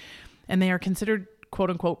areas. And they are considered quote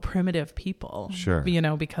unquote primitive people, sure, you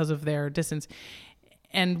know, because of their distance.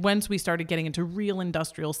 And once we started getting into real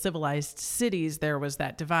industrial civilized cities, there was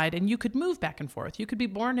that divide, and you could move back and forth. You could be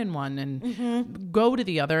born in one and go to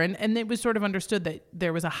the other. And it was sort of understood that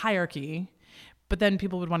there was a hierarchy, but then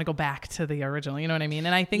people would want to go back to the original. You know what I mean?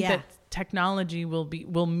 And I think that technology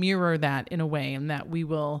will mirror that in a way, and that we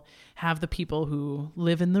will have the people who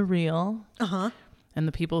live in the real, and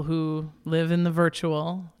the people who live in the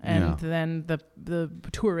virtual, and then the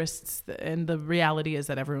tourists. And the reality is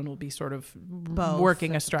that everyone will be sort of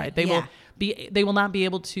working astride. They will not be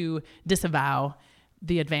able to disavow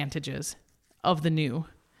the advantages of the new,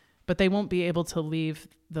 but they won't be able to leave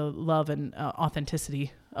the love and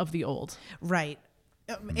authenticity of the old. Right.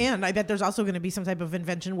 And I bet there's also going to be some type of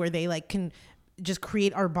invention where they like can just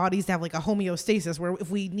create our bodies to have like a homeostasis, where if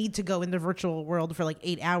we need to go in the virtual world for like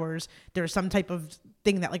 8 hours, there's some type of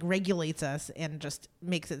thing that like regulates us and just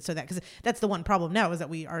makes it so that, because that's the one problem now, is that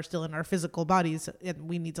we are still in our physical bodies and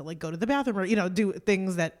we need to like go to the bathroom or, you know, do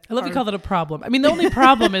things that I love you call that a problem. I mean, the only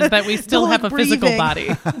problem is that we still have a physical body.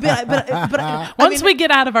 but once we get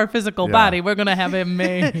out of our physical body, we're going to have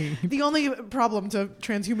the only problem to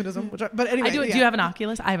transhumanism, but anyway. Do you have an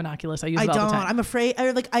Oculus? I have an Oculus. I use it all the time. I'm afraid.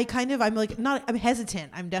 I'm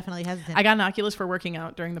hesitant. I'm definitely hesitant. I got an Oculus for working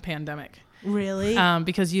out during the pandemic. Really?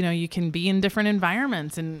 Because, you know, you can be in different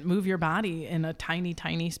environments and move your body in a tiny,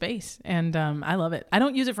 tiny space. And I love it. I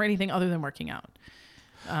don't use it for anything other than working out.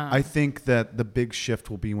 I think that the big shift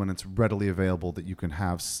will be when it's readily available that you can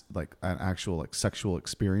have like an actual like sexual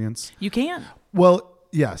experience. You can. Well,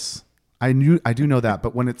 yes. I do know that,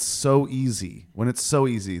 but when it's so easy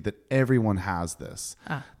that everyone has this,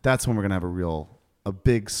 that's when we're going to have a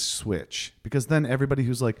big switch, because then everybody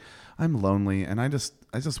who's like, I'm lonely and I just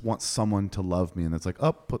want someone to love me, and it's like,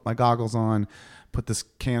 oh, put my goggles on, put this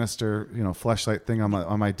canister, you know, fleshlight thing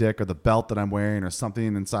on my dick, or the belt that I'm wearing, or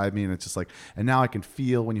something inside me, and it's just like, and now I can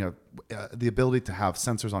feel, when you have the ability to have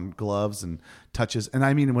sensors on gloves and touches, and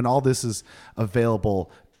I mean, when all this is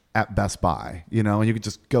available at Best Buy, you know, and you can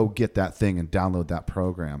just go get that thing and download that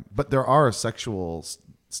program. But there are sexual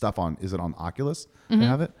stuff on, is it on Oculus? They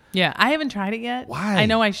have it? Yeah, I haven't tried it yet. Why? I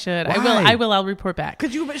know I should. Why? I will. I'll report back.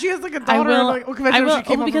 Could you? She has like a daughter. I will.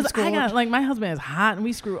 Because I got like, my husband is hot and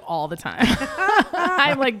we screw all the time. I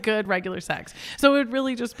have like good regular sex, so it would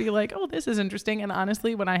really just be like, oh, this is interesting. And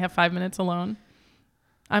honestly, when I have 5 minutes alone,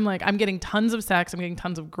 I'm like, I'm getting tons of sex. I'm getting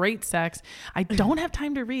tons of great sex. I don't have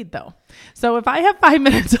time to read though. So if I have 5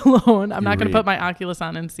 minutes alone, I'm not going to put my Oculus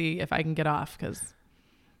on and see if I can get off, because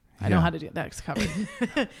I know how to do that. That's covered.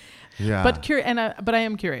 Yeah. But I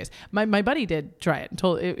am curious. My buddy did try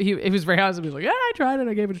it. He was very honest. He was like, yeah, I tried it.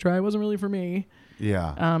 I gave it a try. It wasn't really for me.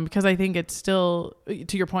 Yeah. Because I think it's still,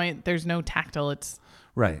 to your point, there's no tactile. It's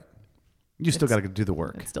right. You still got to do the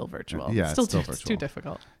work. It's still virtual. Yeah, it's virtual. It's too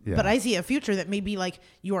difficult. Yeah. But I see a future that maybe like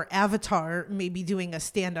your avatar may be doing a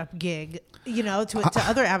stand-up gig, you know, to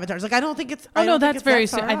other avatars. Like, I don't think it's. Oh no, that's very.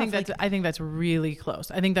 I think that's really close.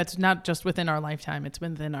 I think that's not just within our lifetime. It's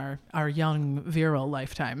within our young virile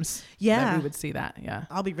lifetimes. Yeah, that we would see that. Yeah,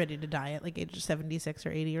 I'll be ready to die at like age 76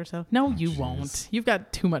 or 80 or so. No, you won't. You've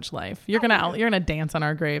got too much life. You're gonna dance on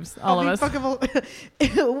our graves, all of us.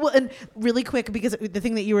 Well, and really quick, because the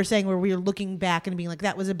thing that you were saying, where we were looking back and being like,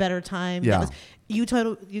 that was a better time. Yeah. You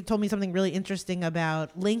told me something really interesting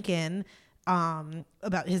about Lincoln,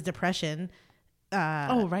 about his depression.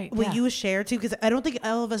 right. Will Yeah. you share too? Because I don't think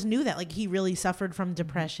all of us knew that. Like he really suffered from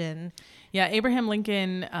depression. Yeah, Abraham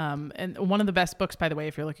Lincoln, and one of the best books, by the way,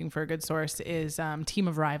 if you're looking for a good source, is Team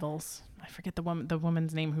of Rivals. I forget the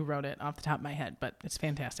woman's name who wrote it off the top of my head, but it's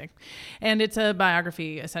fantastic. And it's a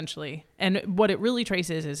biography, essentially. And what it really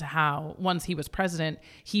traces is how, once he was president,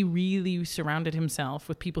 he really surrounded himself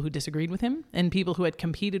with people who disagreed with him and people who had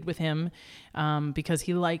competed with him because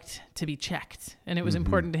he liked to be checked. And it was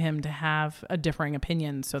important to him to have a differing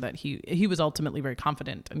opinion so that he was ultimately very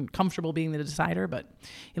confident and comfortable being the decider, but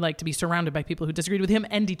he liked to be surrounded by people who disagreed with him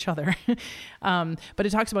and each other. But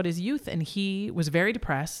it talks about his youth, and he was very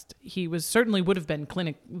depressed. He certainly would have been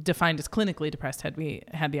defined as clinically depressed had we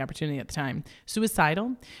had the opportunity at the time.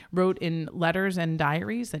 Suicidal, wrote in letters and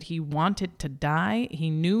diaries that he wanted to die. He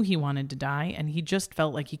knew he wanted to die, and he just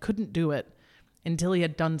felt like he couldn't do it until he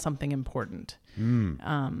had done something important.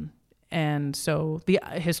 And so the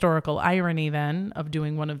historical irony then of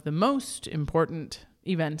doing one of the most important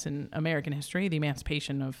events in American history, the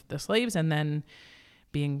emancipation of the slaves, and then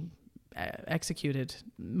being executed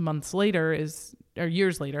months later or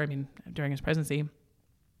years later, I mean, during his presidency,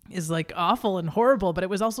 is like awful and horrible, but it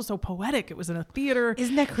was also so poetic. It was in a theater.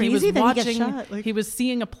 Isn't that crazy he was that watching, he got shot? Like, he was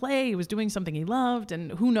seeing a play. He was doing something he loved,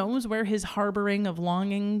 and who knows where his harboring of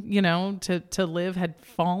longing, to live had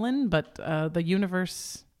fallen. But the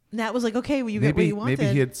universe. Nat was like, okay, well, you get what you wanted.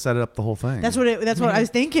 Maybe he had set up the whole thing. That's what I was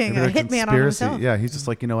thinking. A hitman on himself. Yeah, he's just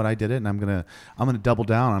like, you know what, I did it, and I'm gonna double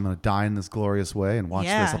down. I'm gonna die in this glorious way and watch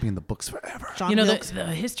this. I'll be in the books forever. John the Wilkes.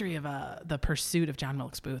 history of the pursuit of John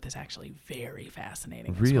Wilkes Booth is actually very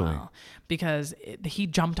fascinating Really? as well, because he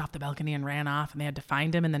jumped off the balcony and ran off, and they had to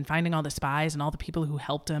find him, and then finding all the spies and all the people who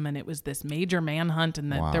helped him, and it was this major manhunt,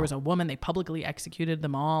 and Wow. there was a woman, they publicly executed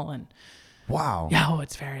them all, and Wow. yeah,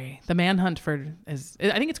 it's the Manhunt I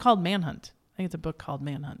think it's called Manhunt. I think it's a book called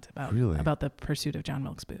Manhunt about the pursuit of John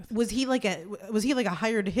Wilkes Booth. Was he like a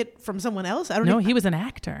hired hit from someone else? I don't No, know. he was an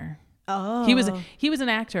actor. Oh, He was an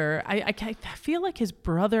actor. I feel like his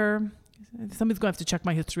brother. Somebody's going to have to check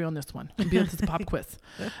my history on this one. It's a pop quiz.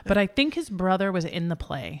 But I think his brother was in the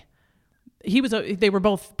play. They were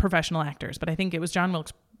both professional actors, but I think it was John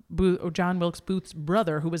Wilkes Booth's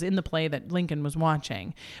brother who was in the play that Lincoln was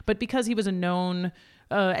watching. But because he was a known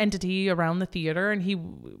entity around the theater, and he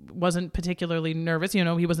wasn't particularly nervous, he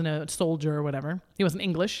wasn't a soldier or whatever. He wasn't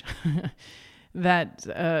English. That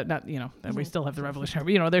we still have the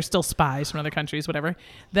Revolutionary, there's still spies from other countries, whatever,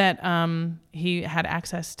 that he had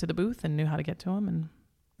access to the booth and knew how to get to him,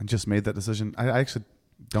 And just made that decision. I actually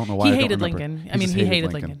don't know why. he I don't hated remember. Lincoln. He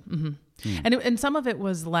hated Lincoln. Mm-hmm. And some of it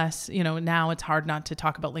was less, now it's hard not to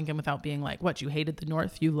talk about Lincoln without being like, what, you hated the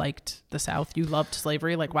North, you liked the South, you loved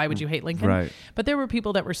slavery, like why would you hate Lincoln? Right. But there were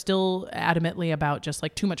people that were still adamantly about just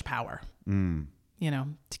like too much power. To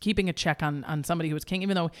keeping a check on somebody who was king,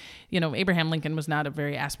 even though, Abraham Lincoln was not a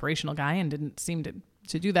very aspirational guy and didn't seem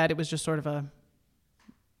to do that. It was just sort of a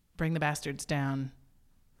bring the bastards down.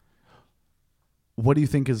 What do you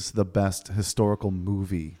think is the best historical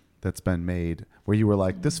movie that's been made where you were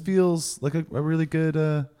like, this feels like a really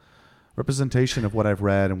good representation of what I've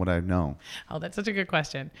read and what I know? Oh, that's such a good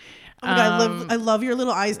question. Oh my God, I love your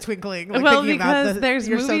little eyes twinkling. Like, Well, thinking about because there's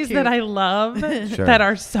you're so movies cute. that I love Sure. that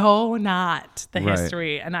are so not the Right.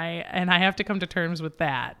 history, and I have to come to terms with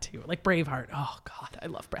that too. Like Braveheart. Oh God, I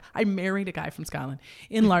love Braveheart. I married a guy from Scotland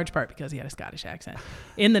in large part because he had a Scottish accent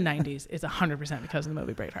in the 90s. It's 100% because of the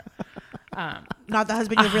movie Braveheart. Not the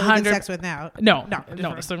husband you have really good 100 sex with now. No.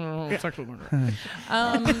 different. Sexual murder.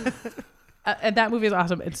 And that movie is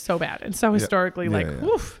awesome. It's so bad. It's so historically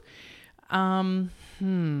woof.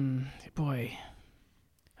 Boy,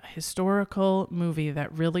 a historical movie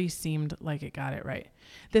that really seemed like it got it right.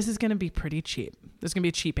 This is going to be pretty cheap. This is going to be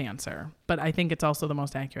a cheap answer, but I think it's also the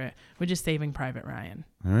most accurate, which is Saving Private Ryan.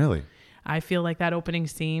 Really? I feel like that opening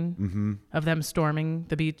scene of them storming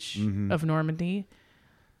the beach of Normandy.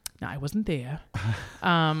 Now, I wasn't there,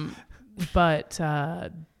 but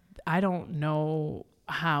I don't know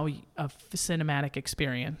how a cinematic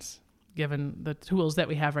experience, given the tools that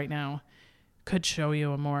we have right now, could show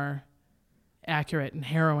you a more accurate and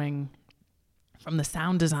harrowing, from the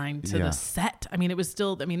sound design to the set. I mean, it was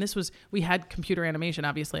still, we had computer animation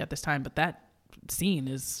obviously at this time, but that scene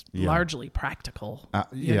is largely practical.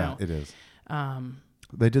 It is.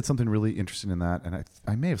 They did something really interesting in that, and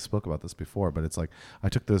I may have spoke about this before, but it's like I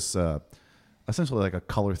took this essentially like a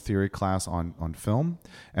color theory class on film,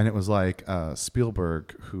 and it was like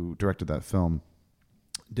Spielberg, who directed that film,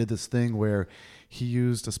 did this thing where he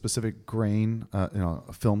used a specific grain,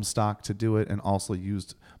 a film stock to do it, and also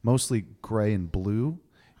used mostly gray and blue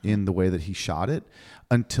in the way that he shot it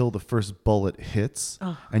until the first bullet hits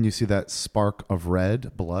and you see that spark of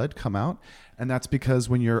red blood come out. And that's because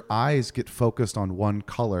when your eyes get focused on one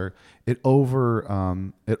color, it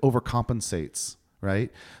overcompensates,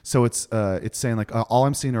 right? So it's saying like all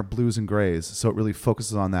I'm seeing are blues and grays. So it really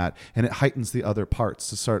focuses on that, and it heightens the other parts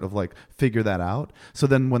to sort of like figure that out. So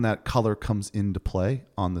then when that color comes into play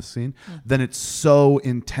on the scene, then it's so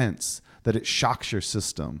intense that it shocks your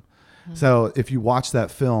system. So if you watch that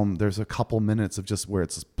film, there's a couple minutes of just where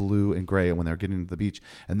it's blue and gray when they're getting to the beach,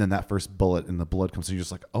 and then that first bullet and the blood comes, and you're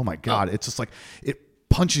just like, oh my God, it's just like, it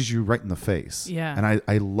punches you right in the face. Yeah. And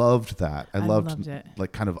I loved that. I loved it.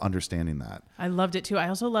 Like kind of understanding that. I loved it too. I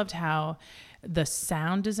also loved how the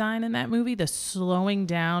sound design in that movie, the slowing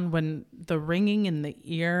down when the ringing in the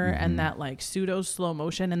ear and that like pseudo slow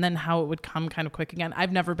motion, and then how it would come kind of quick again.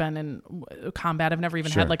 I've never been in combat. I've never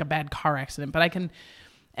even had like a bad car accident, but I can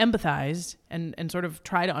empathize and sort of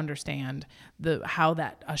try to understand how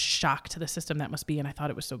that a shock to the system that must be. And I thought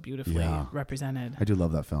it was so beautifully represented. I do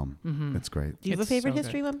love that film. It's great. Do you have It's a favorite so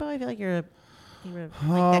history one, Bo? I feel like you're like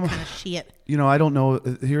that kind of shit. You know, I don't know.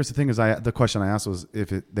 Here's the thing: the question I asked was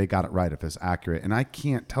if they got it right, if it's accurate, and I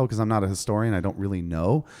can't tell because I'm not a historian. I don't really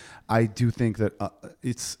know. I do think that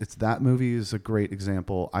it's that movie is a great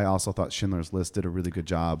example. I also thought Schindler's List did a really good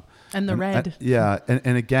job. And The Red.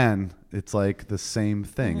 And again, it's like the same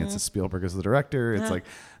thing. It's a Spielberg as the director. It's like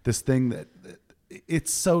this thing that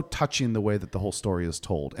it's so touching the way that the whole story is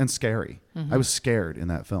told, and scary. I was scared in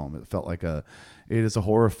that film. It felt like it is a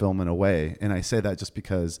horror film in a way. And I say that just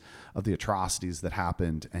because of the atrocities that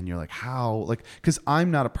happened. And you're like, how? Like, because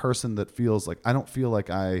I'm not a person that feels like, I don't feel like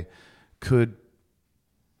I could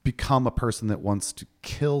become a person that wants to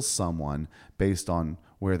kill someone based on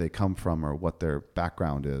where they come from or what their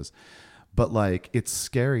background is. But like, it's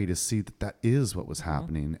scary to see that is what was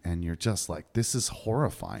happening. And you're just like, this is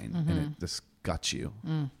horrifying. And it just guts you.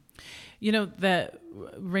 You know, that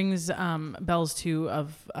rings bells too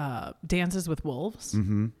of Dances with Wolves,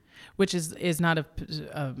 which is not a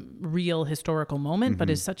real historical moment,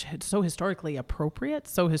 but is so historically appropriate,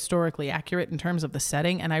 so historically accurate in terms of the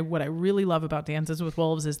setting. And what I really love about Dances with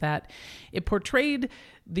Wolves is that it portrayed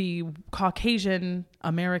the Caucasian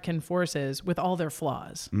American forces with all their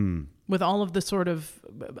flaws, with all of the sort of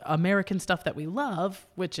American stuff that we love,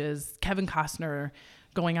 which is Kevin Costner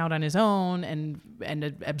going out on his own and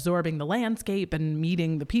absorbing the landscape and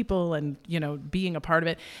meeting the people and, you know, being a part of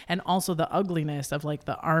it. And also the ugliness of like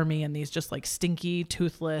the army and these just like stinky,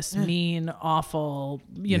 toothless, mean, awful,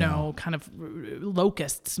 you know, kind of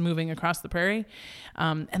locusts moving across the prairie.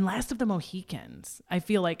 And Last of the Mohicans, I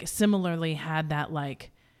feel like similarly had that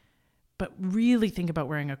like, but really think about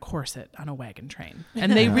wearing a corset on a wagon train.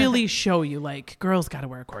 And they really show you like girls got to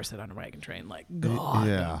wear a corset on a wagon train. Like,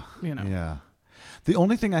 God, you know. Yeah. The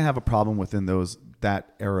only thing I have a problem with in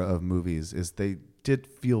that era of movies is they did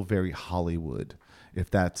feel very Hollywood,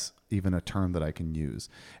 if that's even a term that I can use.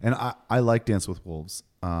 And I like Dance with Wolves.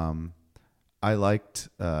 I liked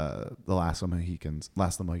The Last of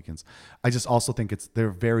the Mohicans. I just also think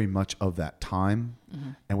they're very much of that time,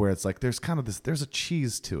 and where it's like there's kind of there's a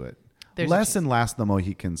cheese to it. Less in Last of the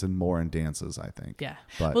Mohicans and more in Dances, I think. Yeah.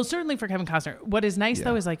 But, well, certainly for Kevin Costner. What is nice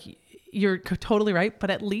though is like you're totally right,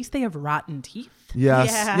 but at least they have rotten teeth.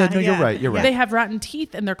 Yes. You're right. They have rotten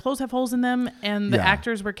teeth, and their clothes have holes in them, and the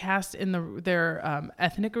actors were cast in their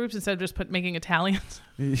ethnic groups instead of just making Italians.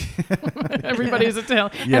 Everybody's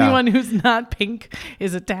Italian. Yeah. Anyone who's not pink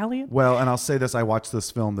is Italian. Well, and I'll say this: I watched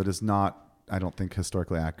this film that is not, I don't think,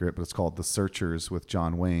 historically accurate, but it's called The Searchers with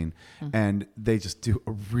John Wayne, and they just do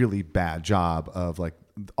a really bad job of like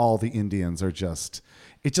all the Indians are just.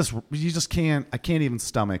 I can't even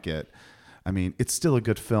stomach it. I mean, it's still a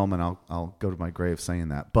good film, and I'll go to my grave saying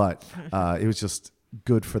that. But it was just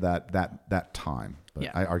good for that time.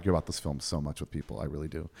 But I argue about this film so much with people, I really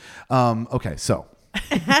do. Okay, so.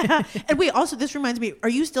 And wait, also this reminds me: Are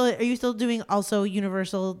you still doing also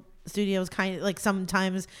Universal Studios kind of like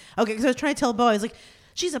sometimes? Okay, because I was trying to tell Bo, I was like,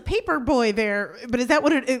 she's a paper boy there, but is that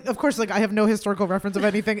what it? Of course, like I have no historical reference of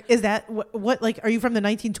anything. Is that what? Like, are you from the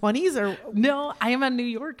 1920s or? No, I am on New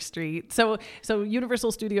York Street. So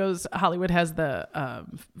Universal Studios Hollywood has the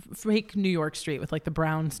fake New York Street with like the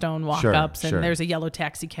brownstone walk-ups, and there's a yellow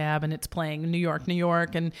taxi cab, and it's playing New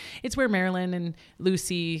York, and it's where Marilyn and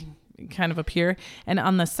Lucy kind of appear. And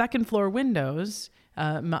on the second floor windows,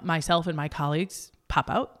 myself and my colleagues pop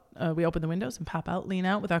out. We open the windows and pop out, lean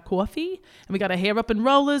out with our coffee, and we got our hair up in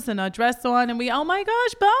rollers and our dress on, and oh my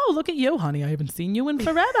gosh, Bo, look at you, honey. I haven't seen you in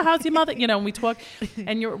forever. How's your mother? You know, and we talk,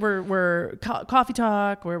 and we're coffee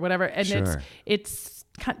talk or whatever, and it's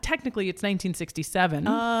technically it's 1967.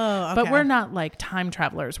 Oh, okay. But we're not like time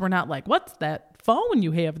travelers. We're not like, what's that phone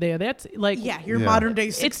you have there? That's like, your modern day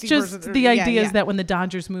 60 it's just person. the idea is that when the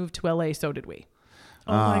Dodgers moved to LA, so did we.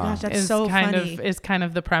 Oh my gosh, that's so funny. Is kind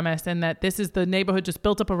of the premise, and that this is the neighborhood just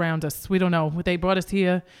built up around us. We don't know. They brought us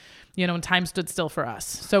here, and time stood still for us.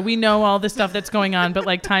 So we know all the stuff that's going on, but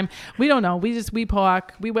like time, we don't know. We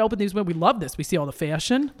park, we open these, we love this. We see all the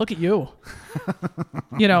fashion. Look at you.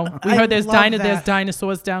 We heard there's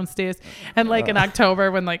dinosaurs downstairs. And like in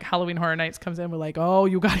October when like Halloween Horror Nights comes in, we're like, oh,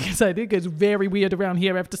 you got to get, I think it's very weird around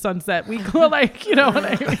here after sunset. We go like, what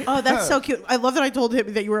I mean? Oh, that's so cute. I love that I told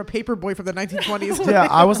him that you were a paper boy from the 1920s. Yeah,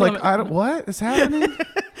 I was like, what is happening?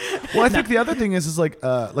 Well, I think the other thing is like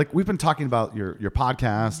we've been talking about your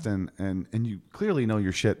podcast and you clearly know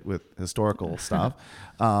your shit with historical stuff,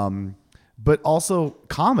 but also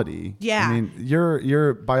comedy. Yeah, I mean,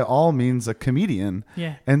 you're by all means a comedian.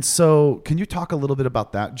 Yeah, and so can you talk a little bit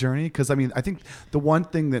about that journey? Because I mean, I think the one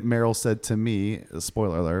thing that Meryl said to me,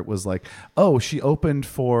 spoiler alert, was like, oh, she opened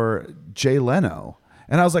for Jay Leno.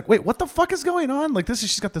 And I was like, wait, what the fuck is going on? Like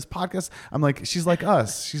she's got this podcast. I'm like, she's like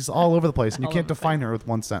us. She's all over the place. And you can't define her with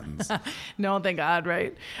one sentence. No, thank God.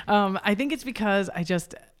 Right. I think it's because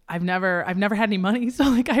I've never had any money. So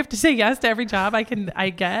like I have to say yes to every job I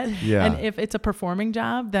get. Yeah. And if it's a performing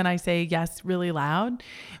job, then I say yes really loud.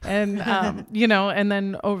 And, and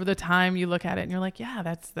then over the time you look at it and you're like, yeah,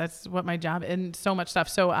 that's what my job and so much stuff.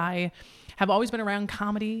 So I have always been around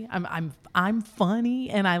comedy. I'm funny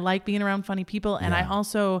and I like being around funny people. And I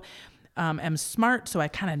also am smart. So I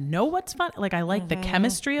kind of know what's fun. Like I like the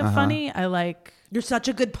chemistry of funny. I like. You're such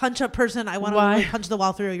a good punch-up person. I want to like punch the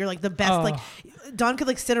wall through. You're like the best. Like Don could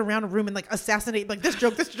like sit around a room and like assassinate like this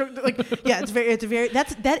joke. Like yeah, it's very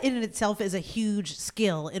that in itself is a huge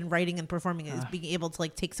skill in writing and performing. Is being able to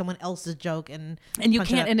like take someone else's joke and you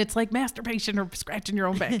can't. And it's like masturbation or scratching your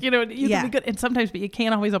own back. You can be good and sometimes, but you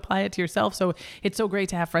can't always apply it to yourself. So it's so great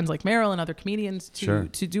to have friends like Meryl and other comedians to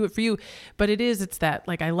do it for you. But it's that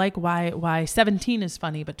like I like why 17 is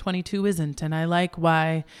funny but 22 isn't, and I like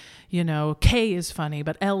why. K is funny,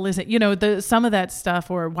 but L isn't, some of that stuff,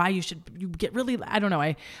 or why you get really, I don't know.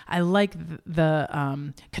 I like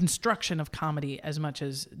the construction of comedy as much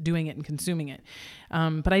as doing it and consuming it.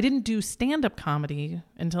 But I didn't do stand-up comedy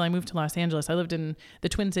until I moved to Los Angeles. I lived in the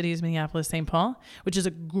Twin Cities, Minneapolis, St. Paul, which is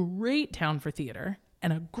a great town for theater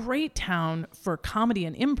and a great town for comedy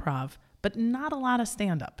and improv, but not a lot of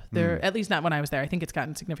stand-up there, at least not when I was there. I think it's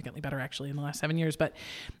gotten significantly better actually in the last 7 years, but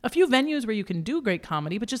a few venues where you can do great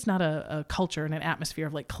comedy, but just not a culture and an atmosphere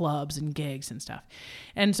of like clubs and gigs and stuff.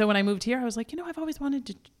 And so when I moved here, I was like, I've always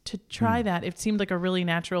wanted to try that. It seemed like a really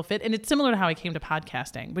natural fit. And it's similar to how I came to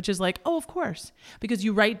podcasting, which is like, oh, of course, because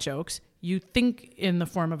you write jokes, you think in the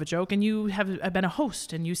form of a joke, and you have been a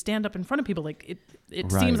host and you stand up in front of people. Like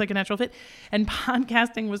it seems like a natural fit. And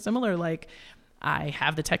podcasting was similar. Like, I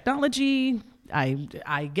have the technology.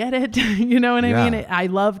 I get it. You know what I mean?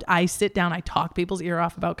 I sit down, I talk people's ear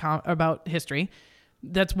off about history.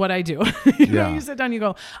 That's what I do. You sit down, you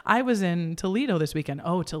go, I was in Toledo this weekend.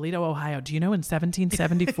 Oh, Toledo, Ohio. Do you know in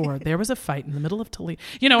 1774, there was a fight in the middle of Toledo?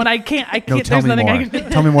 And I can't, tell me more.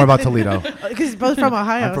 Tell me more about Toledo. Because both from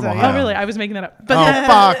Ohio. I'm from Ohio. Oh, really? I was making that up. But,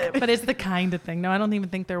 fuck. But it's the kind of thing. No, I don't even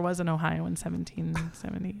think there was an Ohio in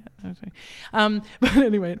 1770. But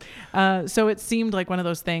anyway, so it seemed like one of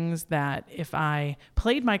those things that if I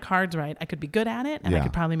played my cards right, I could be good at it and I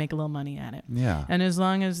could probably make a little money at it. Yeah. And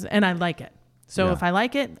and I like it. So if I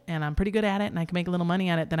like it and I'm pretty good at it and I can make a little money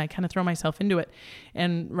at it, then I kind of throw myself into it.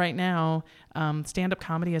 And right now, stand-up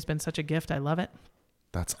comedy has been such a gift. I love it.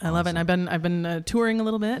 That's awesome. I love it. And I've been touring a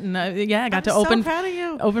little bit, and I got to so proud of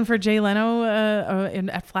you. open for Jay Leno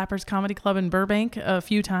at Flappers Comedy Club in Burbank a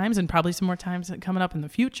few times, and probably some more times coming up in the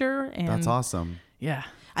future. And that's awesome. Yeah.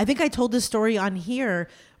 I think I told this story on here,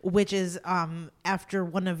 which is after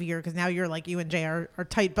one of your, because now you're like, you and Jay are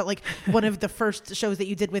tight, but like one of the first shows that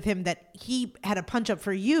you did with him, that he had a punch up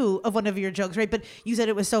for you of one of your jokes, right? But you said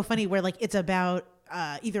it was so funny where like it's about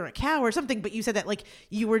either a cow or something, but you said that like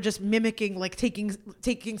you were just mimicking, like taking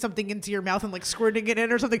something into your mouth and like squirting it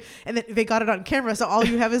in or something, and then they got it on camera, so all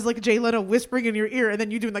you have is like Jay Leno whispering in your ear, and then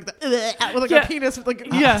you doing like the with like a penis with like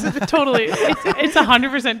totally. It's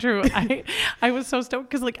 100% true. I was so stoked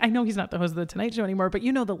because like I know he's not the host of the Tonight Show anymore, but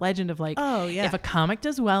the legend of like, if a comic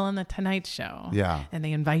does well on the Tonight Show, and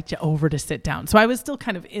they invite you over to sit down. So I was still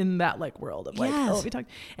kind of in that like world of like, we talked,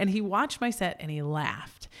 and he watched my set and he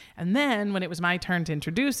laughed, and then when it was my turn to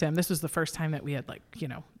introduce him, this was the first time that we had like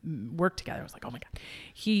worked together. I was like, oh my God.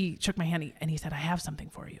 He shook my hand and he said, I have something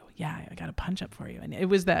for you. Yeah, I got a punch up for you. And it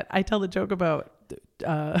was that I tell the joke about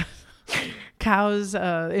Cows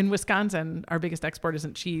in Wisconsin, our biggest export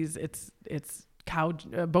isn't cheese. It's cow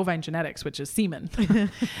bovine genetics, which is semen.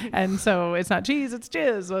 And so it's not cheese, it's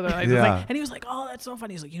jizz. And he was like, oh, that's so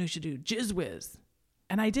funny. He's like, you should do Jizz Whiz.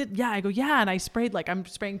 And I did. Yeah. I go, yeah. And I sprayed, like I'm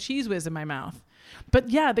spraying Cheese Whiz in my mouth. But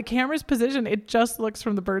yeah, the camera's position, it just looks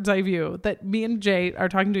from the bird's eye view that me and Jay are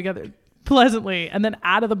talking together pleasantly, and then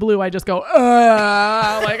out of the blue I just go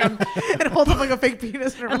like I'm and hold up like a fake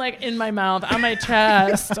penis and like in my mouth, on my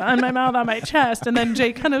chest, on my mouth, on my chest, and then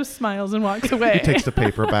Jay kind of smiles and walks away. He takes the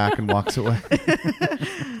paper back and walks away.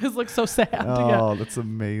 His looks so sad. Oh, that's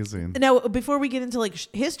amazing. Now, before we get into like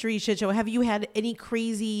history shit show, have you had any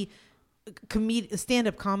crazy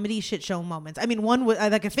stand-up comedy shit show moments? I mean, one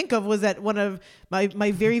I could think of was that one of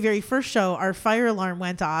my very, very first show, our fire alarm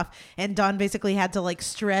went off and Don basically had to like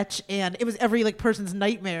stretch, and it was every like person's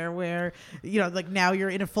nightmare where, like now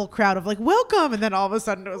you're in a full crowd of like, welcome. And then all of a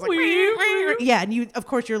sudden it was like, yeah. And you, of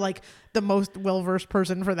course, you're like the most well-versed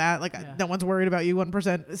person for that. Like no one's worried about you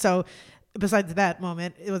 1%. So besides that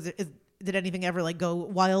moment, did anything ever like go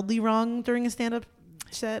wildly wrong during a stand-up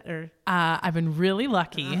set? Or I've been really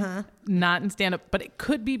lucky, not in stand-up, but it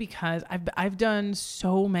could be because I've done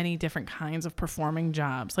so many different kinds of performing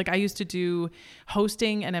jobs. Like I used to do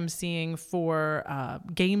hosting and emceeing for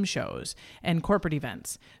game shows and corporate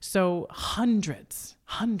events. So hundreds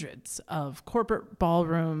of corporate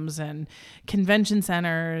ballrooms and convention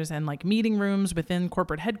centers and like meeting rooms within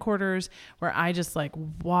corporate headquarters where I just like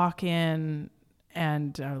walk in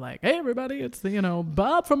and are like, hey everybody, it's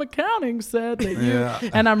Bob from accounting said that you,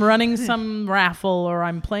 and I'm running some raffle, or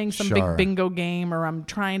I'm playing some big bingo game, or I'm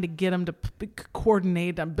trying to get them to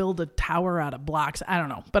coordinate and build a tower out of blocks. I don't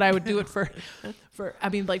know, but I would do it for I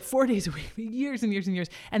mean, like 4 days a week, years and years and years.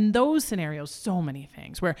 And those scenarios, so many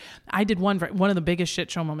things where I did one of the biggest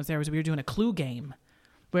shit show moments there was we were doing a Clue game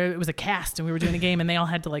where it was a cast and we were doing a game and they all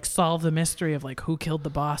had to like solve the mystery of like who killed the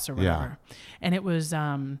boss or whatever. And it was,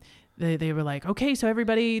 They were like, okay, so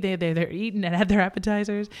everybody, they're eating and had their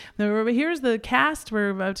appetizers. They were, here's the cast. We're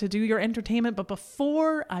about to do your entertainment. But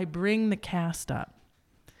before I bring the cast up,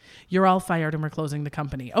 you're all fired and we're closing the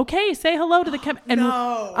company. Okay, say hello to the company. And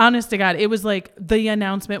honest to God, it was like the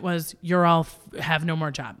announcement was you're all have no more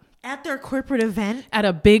job. At their corporate event? At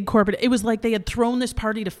a big corporate. It was like they had thrown this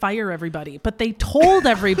party to fire everybody, but they told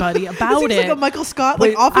everybody about it. Like a Michael Scott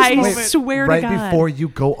office moment. I swear to God. Right before you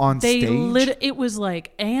go on stage? It was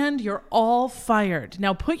like, and you're all fired.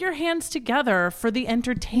 Now put your hands together for the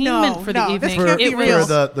entertainment for the evening. For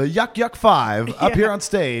the Yuck Yuck 5 up here on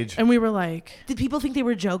stage. And we were like... Did people think they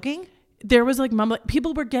were joking? There was like mumbling.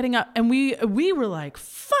 People were getting up, and we were like,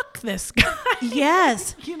 "Fuck this guy!"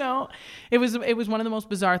 Yes, it was one of the most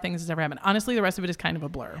bizarre things that's ever happened. Honestly, the rest of it is kind of a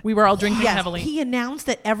blur. We were all drinking heavily. He announced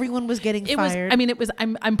that everyone was getting fired.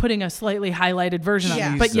 I'm putting a slightly highlighted version of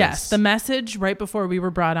it, but yes, the message right before we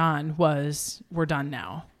were brought on was, "We're done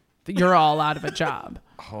now. You're all out of a job."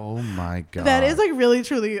 Oh my God, that is like really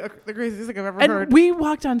truly the craziest thing I've ever heard. And we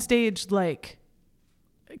walked on stage like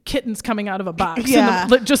kittens coming out of a box,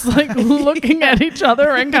 just like looking at each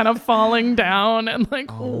other and kind of falling down and like,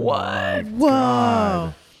 what? Whoa.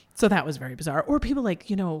 God. So that was very bizarre. Or people like,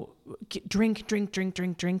 drinking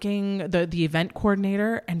the event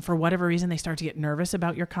coordinator. And for whatever reason, they start to get nervous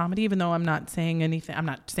about your comedy, even though I'm not saying anything. I'm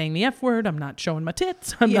not saying the F word. I'm not showing my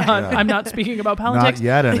tits. I'm not speaking about politics. Not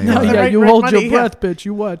yet anyway. Yeah, you hold your breath, bitch.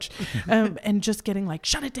 You watch. And just getting like,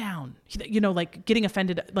 shut it down. Like getting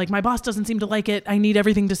offended. Like my boss doesn't seem to like it. I need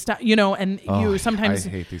everything to stop, and you sometimes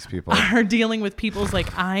I hate these people. Are dealing with people's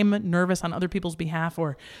like, I'm nervous on other people's behalf,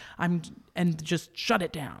 or and just shut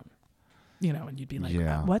it down. And you'd be like,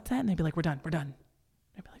 what's that? And they'd be like, we're done.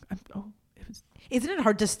 I'd be like, Isn't it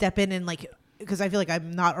hard to step in and like, because I feel like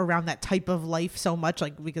I'm not around that type of life so much,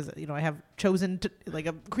 like because I have chosen to like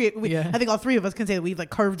create. I think all three of us can say that we've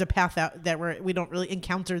like carved a path out that we don't really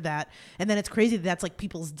encounter that, and then it's crazy that's like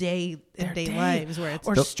people's day lives where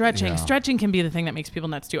it's stretching. Yeah. Stretching can be the thing that makes people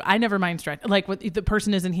nuts too. I never mind stretch. Like if the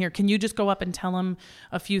person isn't here, can you just go up and tell them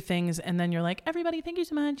a few things, and then you're like, everybody, thank you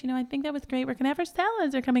so much. I think that was great. We're gonna have our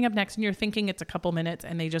salads are coming up next, and you're thinking it's a couple minutes,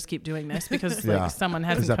 and they just keep doing this because like someone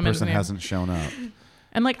hasn't come in. Because that person hasn't shown up.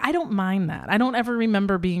 And like, I don't mind that. I don't ever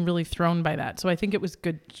remember being really thrown by that. So I think it was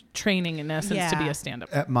good training in essence to be a stand-up.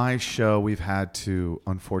 At my show, we've had to,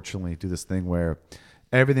 unfortunately, do this thing where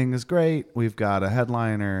everything is great. We've got a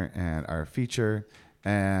headliner and our feature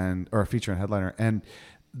or a feature and headliner. And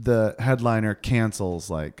the headliner cancels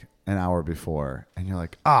like an hour before. And you're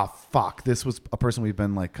like, fuck. This was a person we've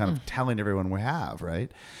been like kind of telling everyone we have,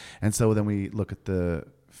 right? And so then we look at the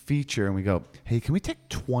feature and we go, hey, can we take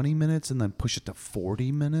 20 minutes and then push it to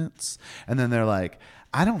 40 minutes? And then they're like,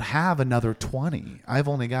 I don't have another 20. I've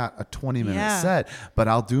only got a 20-minute set, but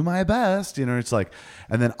I'll do my best. You know, it's like,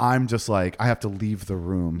 and then I'm just like, I have to leave the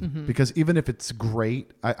room because even if it's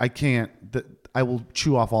great, I can't, I will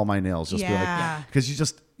chew off all my nails. Just be like,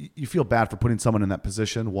 because you feel bad for putting someone in that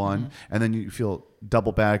position, one, and then you feel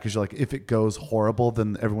double bad because you're like, if it goes horrible,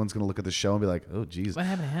 then everyone's going to look at the show and be like, oh, geez, what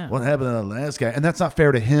happened to him? What happened to the last guy? And that's not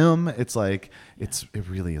fair to him. It's like, it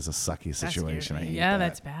really is a sucky situation. I hate that.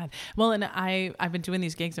 That's bad. Well, and I've been doing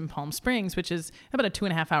these gigs in Palm Springs, which is about a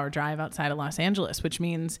 2.5 hour drive outside of Los Angeles, which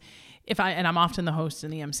means I'm often the host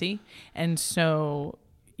and the MC. And so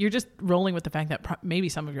you're just rolling with the fact that maybe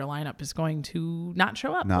some of your lineup is going to not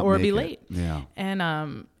show up or be late. Yeah.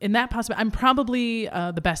 And in that possibility, I'm probably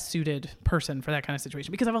the best suited person for that kind of situation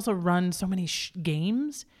because I've also run so many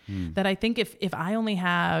games that I think if I only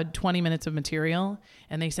had 20 minutes of material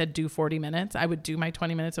and they said do 40 minutes, I would do my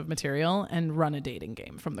 20 minutes of material and run a dating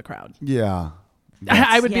game from the crowd. Yeah.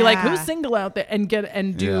 I would be like, who's single out there and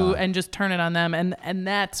and just turn it on them. And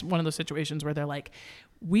that's one of those situations where they're like,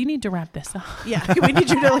 we need to wrap this up. Yeah, we need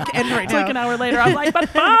you to end right now. Like an hour later, I'm like,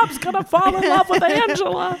 but Bob's gonna fall in love with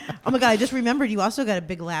Angela. Oh my God, I just remembered you also got a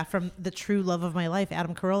big laugh from the true love of my life,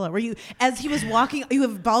 Adam Carolla, where as he was walking, you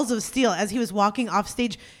have balls of steel, as he was walking off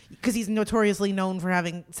stage, because he's notoriously known for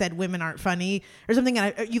having said women aren't funny or something,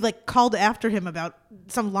 and you like called after him about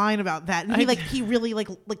some line about that, and he really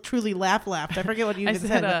truly laughed. I forget what you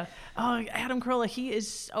said. Adam Carolla, he is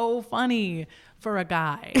so funny for a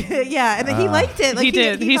guy. Yeah, and he liked it. Like, he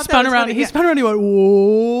did. He spun around. He spun around. He went,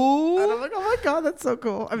 whoa! And I'm like, oh my God, that's so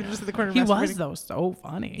cool. I mean, just in the corner. He was though so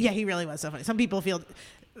funny. Yeah, he really was so funny. Some people feel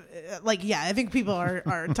I think people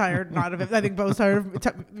are tired not of it. I think Bo's tired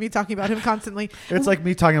of me talking about him constantly. It's like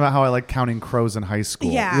me talking about how I like counting crows in high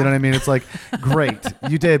school. Yeah. You know what I mean? It's like, great,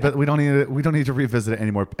 you did, but we don't need to revisit it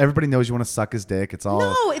anymore. Everybody knows you want to suck his dick. It's all.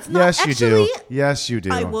 No, it's not. Yes, actually, you do. Yes, you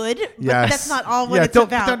do. I would. Yes. But that's not all what it's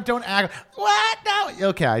about. Don't act. What? No.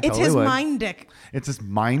 Okay, I totally It's his would. mind dick. It's his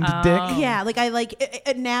mind dick. Yeah, like I like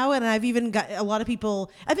it now, and I've even got a lot of people.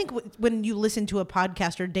 I think when you listen to a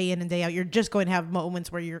podcaster day in and day out, you're just going to have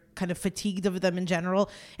moments where you're kind of fatigued of them in general.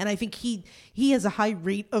 And I think he has a high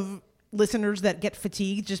rate of listeners that get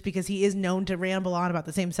fatigued just because he is known to ramble on about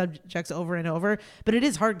the same subjects over and over. But it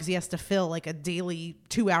is hard because he has to fill like a daily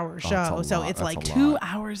 2-hour show. So it's like 2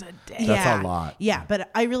 hours a day. That's a lot. Yeah,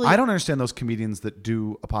 but I don't understand those comedians that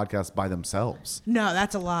do a podcast by themselves. No,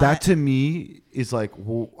 that's a lot. That to me is like,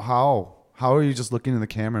 well, how are you just looking in the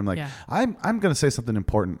camera? I'm like, I'm going to say something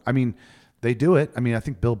important. I mean, they do it. I mean, I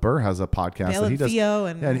think Bill Burr has a podcast that he does. Theo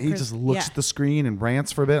and he just looks at the screen and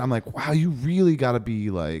rants for a bit. I'm like, wow, you really got to be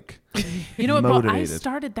like, you know what?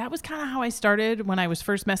 motivated. That was kind of how I started when I was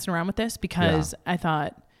first messing around with this because I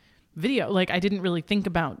thought video, like I didn't really think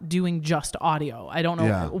about doing just audio. I don't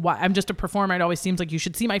know why. I'm just a performer. It always seems like you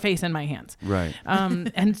should see my face and my hands. Right.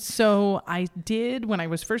 And so I did, when I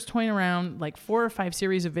was first toying around, like 4 or 5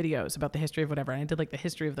 series of videos about the history of whatever. And I did like the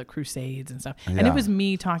history of the Crusades and stuff. Yeah. And it was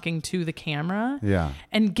me talking to the camera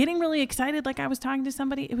and getting really excited like I was talking to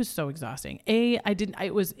somebody. It was so exhausting.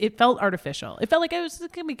 It felt artificial. It felt like it was going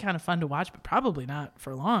to be kind of fun to watch, but probably not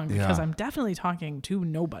for long because I'm definitely talking to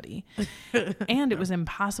nobody. And it was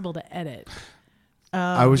impossible to edit.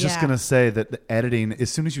 I was just gonna say that the editing,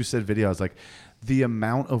 as soon as you said video, I was like, the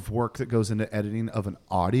amount of work that goes into editing of an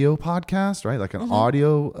audio podcast, right? Like an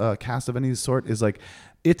audio cast of any sort is like,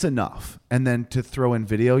 it's enough. And then to throw in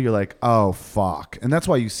video, you're like, oh fuck. And that's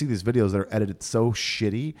why you see these videos that are edited so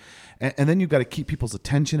shitty. And then you've got to keep people's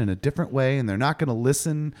attention in a different way. And they're not going to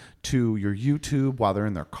listen to your YouTube while they're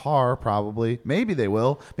in their car, probably. Maybe they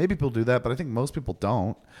will. Maybe people do that, but I think most people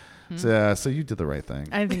don't. So you did the right thing.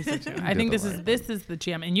 I think so too. I think this is the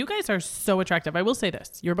jam. And you guys are so attractive. I will say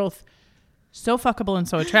this. You're both so fuckable and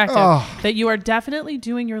so attractive that you are definitely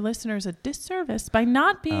doing your listeners a disservice by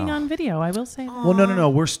not being on video. I will say that. Well, no.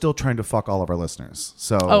 We're still trying to fuck all of our listeners.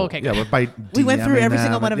 So okay. Yeah, we went through every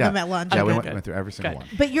single one of them at lunch. Yeah, we went through every single one.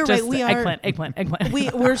 But you're just right. We are eggplant.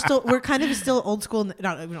 We're kind of still old school,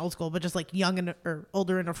 not even old school, but just like young or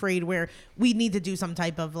older and afraid, where we need to do some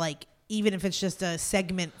type of like, even if it's just a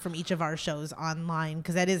segment from each of our shows online,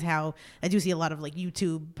 because that is how I do see a lot of like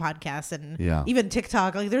YouTube podcasts and even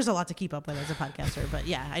TikTok. Like, there's a lot to keep up with as a podcaster. But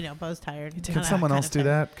yeah, I know Bo's tired. Can someone else do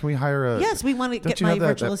that? Can we hire a? Yes, we want to get my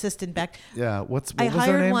virtual assistant back. Yeah, what I was hired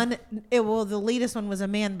their name? one. The latest one was a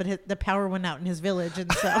man, but the power went out in his village,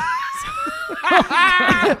 and so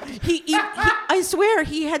he I swear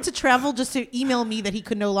he had to travel just to email me that he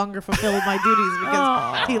could no longer fulfill my duties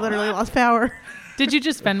because he literally lost power. Did you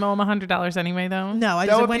just Venmo him $100 anyway, though? No, I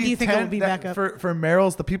That just said, would when be do you think it will be back up? For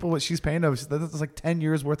Meryl's, the people what she's paying of, that's like 10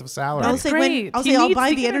 years worth of salary. I'll That's say great. I'll He say I'll needs buy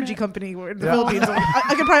the the energy internet. company in the Philippines.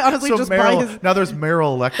 I can probably honestly so just buy Meryl, his. now there's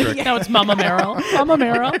Meryl Electric. No, it's Mama Meryl. Mama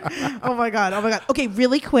Meryl. Oh my god. Okay,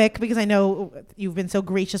 really quick, because I know you've been so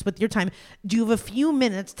gracious with your time. Do you have a few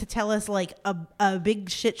minutes to tell us like a big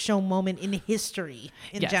shit show moment in history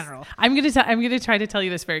in Yes. general? I'm gonna try to tell you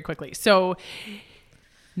this very quickly. So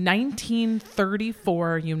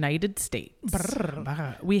 1934 United States.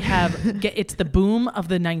 We have it's the boom of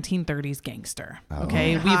the 1930s gangster.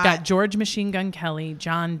 Okay, we've got George Machine Gun Kelly,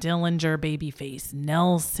 John Dillinger, Babyface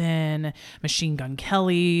Nelson, Machine Gun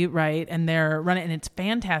Kelly, right? And they're running, and it's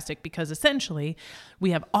fantastic because essentially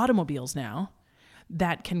we have automobiles now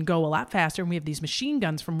that can go a lot faster. And we have these machine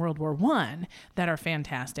guns from World War I that are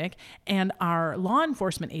fantastic. And our law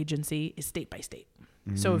enforcement agency is state by state.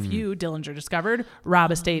 So if you, Dillinger, discovered, rob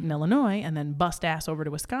a state in Illinois and then bust ass over to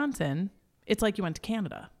Wisconsin, it's like you went to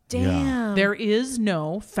Canada. Damn. There is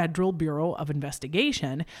no Federal Bureau of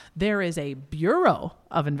Investigation. There is a Bureau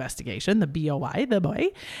of Investigation, the BOI, the boy,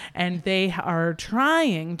 and they are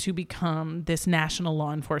trying to become this national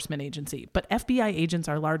law enforcement agency. But FBI agents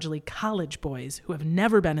are largely college boys who have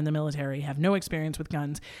never been in the military, have no experience with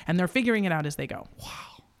guns, and they're figuring it out as they go.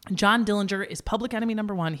 Wow. John Dillinger is public enemy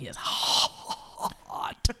number one. He is hot.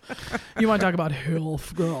 You want to talk about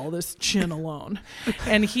health, girl, this chin alone.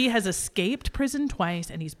 And he has escaped prison twice,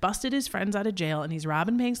 and he's busted his friends out of jail, and he's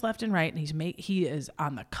robbing banks left and right, and he is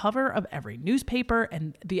on the cover of every newspaper,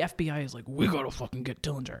 and the FBI is like, we gotta fucking get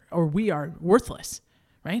Dillinger, or we are worthless.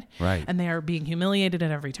 Right? Right. And they are being humiliated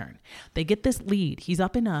at every turn. They get this lead. He's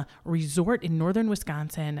up in a resort in northern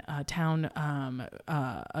Wisconsin, a town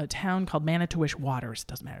called Manitowish Waters.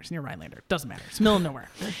 Doesn't matter. It's near Rhinelander. Doesn't matter. It's middle of nowhere.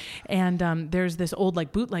 And there's this old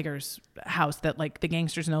like bootlegger's house that like the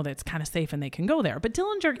gangsters know that it's kind of safe and they can go there. But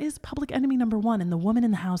Dillinger is public enemy number one, and the woman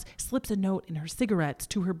in the house slips a note in her cigarettes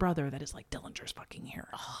to her brother that is like, Dillinger's fucking here.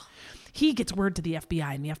 He gets word to the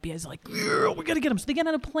FBI, and the FBI is like, yeah, we got to get him. So they get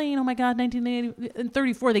on a plane. Oh, my God,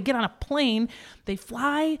 1934. They get on a plane. They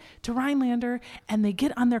fly to Rhinelander, and they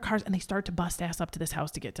get on their cars, and they start to bust ass up to this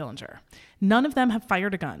house to get Dillinger. None of them have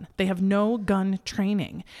fired a gun. They have no gun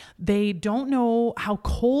training. They don't know how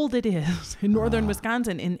cold it is in northern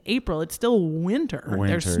Wisconsin in April. It's still winter.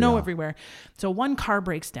 There's snow everywhere. So one car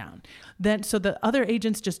breaks down. So the other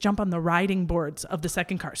agents just jump on the riding boards of the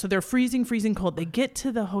second car. So they're freezing cold. They get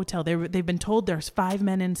to the hotel. They've been told there's 5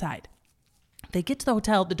 men inside. They get to the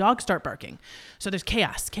hotel, the dogs start barking. So there's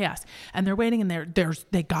chaos. And they're waiting, and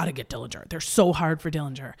they got to get Dillinger. They're so hard for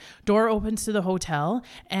Dillinger. Door opens to the hotel,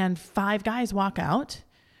 and 5 guys walk out.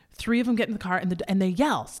 3 of them get in the car, and they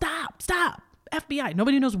yell, stop, FBI.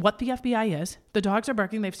 Nobody knows what the FBI is. The dogs are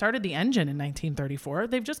barking. They've started the engine in 1934.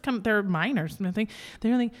 They've just come, they're minors. The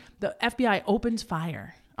FBI opens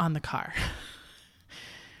fire on the car.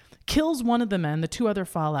 Kills one of the men. The 2 other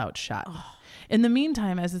fall out shot. In the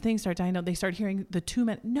meantime, as the things start dying out, they start hearing the 2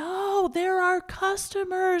 men. No, there are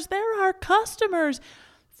customers.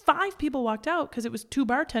 5 people walked out because it was 2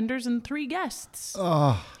 bartenders and 3 guests.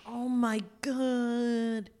 Oh my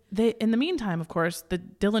God. In the meantime, of course, the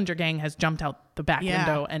Dillinger gang has jumped out the back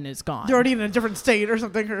window and is gone. They're already in a different state or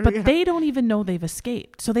something. But they don't even know they've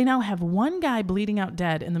escaped. So they now have 1 guy bleeding out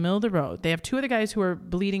dead in the middle of the road. They have 2 other guys who are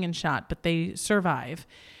bleeding and shot, but they survive.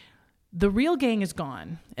 The real gang is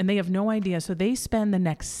gone, and they have no idea. So they spend the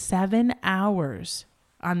next 7 hours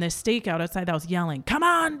on this stakeout outside the house yelling, come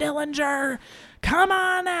on, Dillinger, come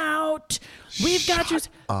on out. We've got you.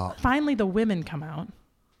 Finally, the women come out.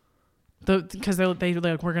 Because they're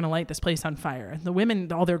like, we're going to light this place on fire. And the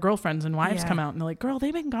women, all their girlfriends and wives come out, and they're like, girl,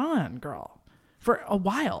 they've been gone, girl, for a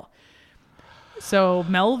while. So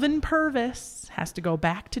Melvin Purvis has to go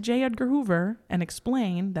back to J. Edgar Hoover and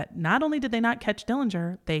explain that not only did they not catch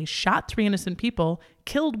Dillinger, they shot 3 innocent people,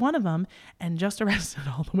 killed one of them, and just arrested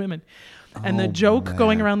all the women. And the joke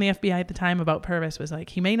going around the FBI at the time about Purvis was like,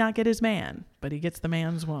 he may not get his man, but he gets the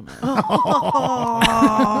man's woman. Oh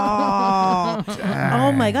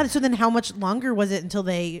my God. So then how much longer was it until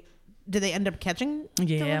did they end up catching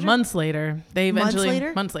Dillinger? Months later.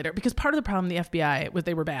 Months later? Because part of the problem, the FBI, was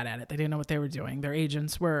they were bad at it. They didn't know what they were doing. Their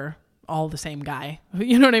agents were all the same guy,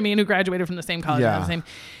 you know what I mean, who graduated from the same college.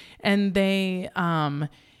 And they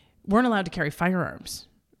weren't allowed to carry firearms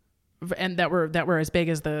and that were as big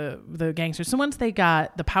as the gangsters. So once they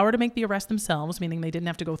got the power to make the arrest themselves, meaning they didn't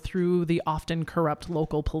have to go through the often corrupt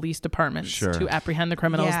local police departments to apprehend the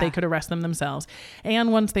criminals, they could arrest them themselves.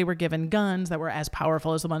 And once they were given guns that were as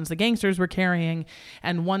powerful as the ones the gangsters were carrying,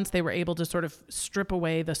 and once they were able to sort of strip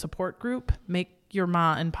away the support group, make your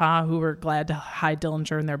ma and pa, who were glad to hide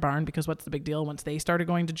Dillinger in their barn, because what's the big deal once they started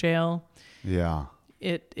going to jail? Yeah.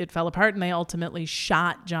 It fell apart, and they ultimately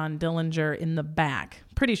shot John Dillinger in the back.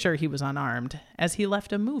 Pretty sure he was unarmed, as he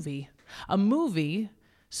left a movie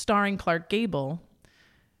starring Clark Gable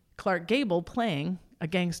playing a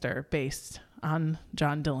gangster based on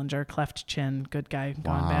John Dillinger, cleft chin, good guy,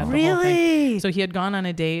 gone bad. The whole thing. So he had gone on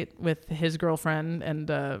a date with his girlfriend and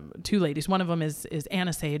two ladies. One of them is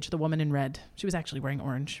Anna Sage, the woman in red. She was actually wearing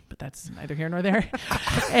orange, but that's neither here nor there.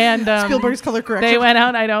 And Spielberg's color correction. They went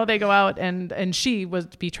out. I know they go out, and she was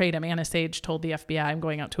betrayed him. Anna Sage told the FBI, "I'm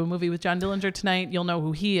going out to a movie with John Dillinger tonight. You'll know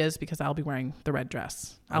who he is because I'll be wearing the red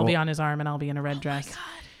dress. I'll be on his arm, and I'll be in a red dress." My God.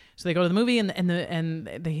 So they go to the movie, and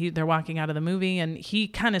they're walking out of the movie, and he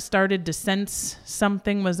kind of started to sense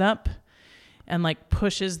something was up, and like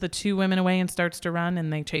pushes the two women away and starts to run,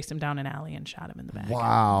 and they chased him down an alley and shot him in the back.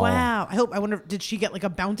 Wow. I wonder, did she get like a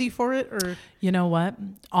bounty for it, or? You know what?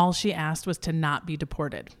 All she asked was to not be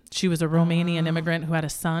deported. She was a Romanian immigrant who had a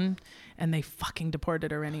son, and they fucking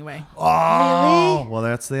deported her anyway. Oh, really? Well,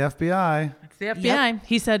 that's the FBI. It's the FBI. Yep.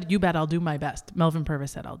 He said, "You bet I'll do my best." Melvin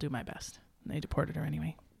Purvis said, "I'll do my best." And they deported her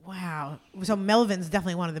anyway. Wow. So Melvin's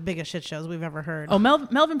definitely one of the biggest shit shows we've ever heard. Oh,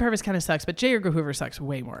 Melvin Purvis kind of sucks, but J. Edgar Hoover sucks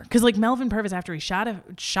way more. Because like Melvin Purvis, after he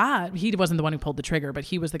shot, he wasn't the one who pulled the trigger, but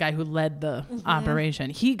he was the guy who led the operation.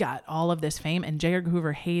 He got all of this fame, and J. Edgar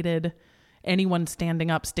Hoover hated anyone standing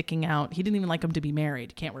up, sticking out. He didn't even like him to be married.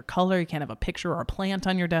 You can't wear color. You can't have a picture or a plant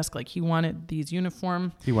on your desk. Like he wanted these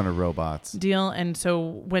uniform. He wanted robots. Deal. And so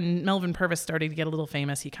when Melvin Purvis started to get a little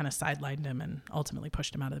famous, he kind of sidelined him and ultimately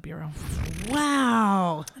pushed him out of the bureau.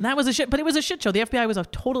 Wow. And that was a shit, but it was a shit show. The FBI was a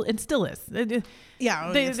total, it still is.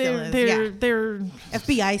 Yeah, they're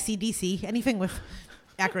FBI, CDC, anything with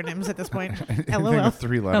acronyms at this point. LOL. With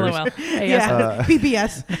 3 letters. LOL. Yeah.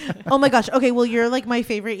 PBS. Oh my gosh. Okay, well, you're like my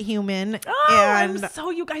favorite human. And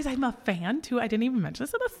you guys, I'm a fan too. I didn't even mention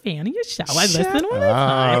this. I'm a fan of your show. I listen all the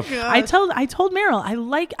time. I told Meryl, I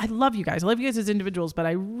love you guys. I love you guys as individuals, but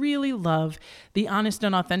I really love the honest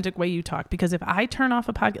and authentic way you talk, because if I turn off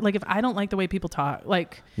a podcast, like if I don't like the way people talk,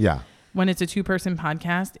 like when it's a 2-person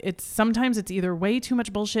podcast, sometimes it's either way too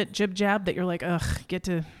much bullshit jib jab that you're like, ugh, you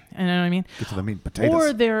know what I mean? Get to the meat and potatoes.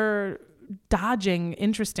 Or they're dodging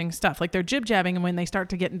interesting stuff. Like they're jib jabbing, and when they start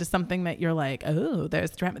to get into something that you're like, oh,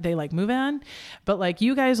 there's drama, they like move on. But like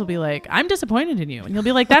you guys will be like, I'm disappointed in you. And you'll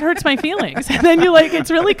be like, that hurts my feelings. And then you're like,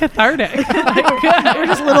 it's really cathartic. We're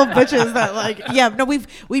just little bitches that like,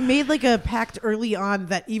 we made like a pact early on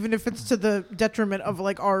that even if it's to the detriment of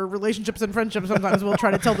like our relationships and friendships, sometimes we'll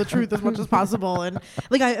try to tell the truth as much as possible. And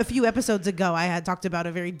like a few episodes ago, I had talked about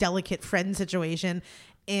a very delicate friend situation.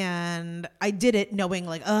 And I did it knowing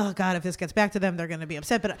like, oh God, if this gets back to them, they're going to be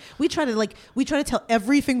upset. But we try to tell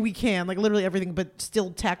everything we can, like literally everything, but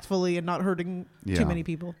still tactfully and not hurting too many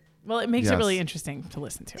people. Well, it makes it really interesting to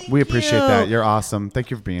listen to. We appreciate that. You're awesome.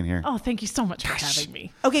 Thank you for being here. Oh, thank you so much for having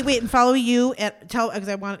me. Okay, wait, and follow you because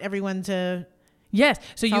I want everyone to. Yes.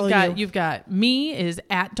 So you've got me is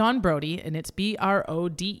at Dawn Brody, and it's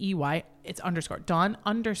BRODEY. It's underscore. Dawn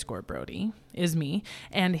underscore Brody is me,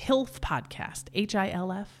 and HILF podcast,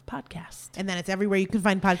 HILF podcast. And then it's everywhere you can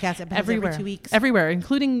find podcasts. Every 2 weeks. Everywhere,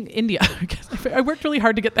 including India. I worked really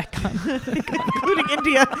hard to get that done. Including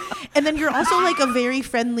India. And then you're also like a very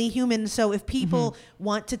friendly human. So if people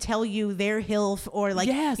want to tell you their HILF or like,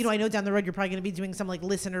 I know down the road you're probably going to be doing some like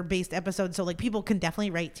listener based episodes. So like people can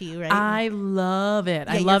definitely write to you, right? I love it.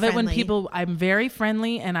 I love it when I'm very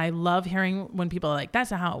friendly, and I love hearing when people are like,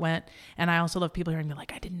 that's not how it went. And I also love people hearing me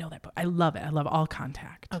like, I didn't know that, but I love it. I love all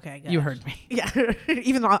contact. Okay, good. You heard me. Yeah,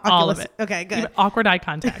 even the all of it. Okay, good. Even awkward eye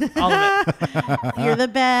contact. All of it. You're the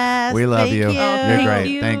best. We love you. You. You're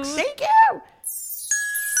great. Thanks. Thank you.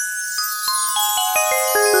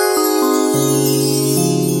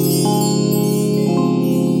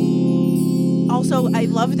 Also, I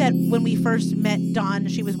love that when we first met Dawn,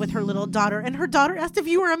 she was with her little daughter, and her daughter asked if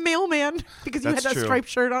you were a mailman because you had that striped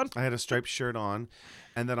shirt on. I had a striped shirt on,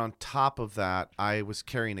 and then on top of that, I was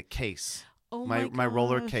carrying a case. Oh my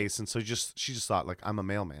roller case, and so she just thought like I'm a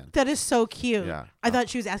mailman. That is so cute. Yeah. I thought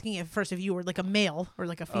she was asking at first if you were like a male or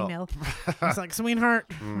like a female. I was like,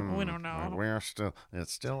 sweetheart, we don't know.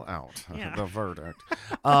 It's still out. Yeah. The verdict.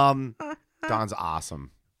 Dawn's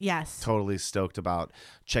awesome. Yes. Totally stoked about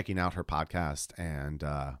checking out her podcast, and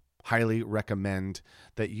highly recommend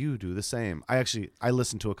that you do the same. I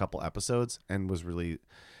listened to a couple episodes and was really,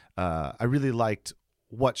 I really liked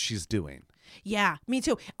what she's doing. Yeah, me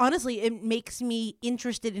too. Honestly, it makes me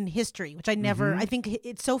interested in history, which I never, I think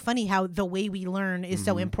it's so funny how the way we learn is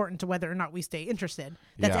so important to whether or not we stay interested.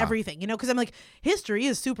 That's Yeah. everything, because I'm like, history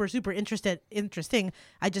is super, super interesting.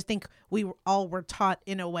 I just think we all were taught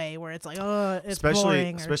in a way where it's like, oh, it's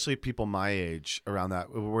boring. Especially people my age around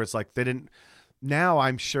that, where it's like they didn't. Now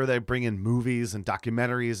I'm sure they bring in movies and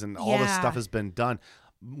documentaries and all this Yeah. stuff has been done.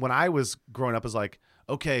 When I was growing up, it was like,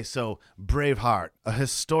 okay, so Braveheart, a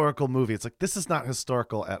historical movie. It's like, this is not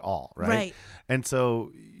historical at all, right? Right. And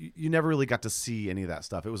so you never really got to see any of that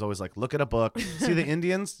stuff. It was always like, look at a book. See the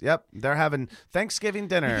Indians? Yep, they're having Thanksgiving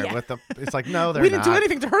dinner Yeah. with the. It's like, no, they're we didn't not. do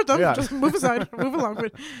anything to hurt them. Yeah. Just move aside, move along.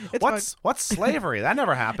 It's What's slavery? That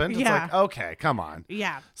never happened. It's Yeah. like, okay, come on.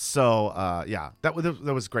 Yeah. So that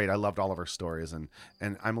was great. I loved all of her stories, and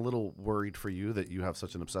I'm a little worried for you that you have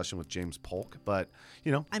such an obsession with James Polk, but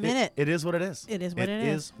I'm in it. It is what it is. It is what it It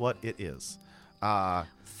is. is what it is.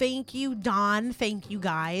 Thank you, Don. Thank you,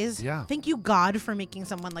 guys. Yeah. Thank you, God, for making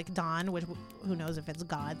someone like Don, which who knows if it's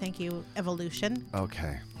God. Thank you, Evolution.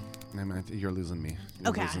 Okay. You're losing me. You're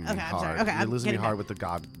Okay, losing me okay, I'm hard. sorry. Okay, You're I'm losing me getting hard back. with the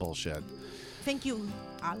God bullshit. Thank you,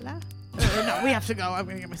 Allah. No, we have to go. I'm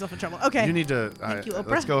going to get myself in trouble. Okay. You need to. Thank you, Oprah.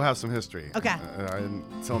 Let's go have some history. Okay.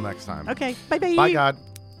 Until next time. Okay. Bye-bye. Bye, God.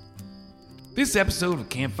 This episode of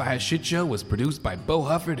Campfire Shit Show was produced by Bo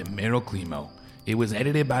Hufford and Meryl Climo. It was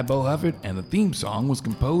edited by Bo Hufford, and the theme song was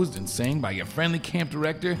composed and sang by your friendly camp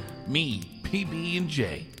director, me,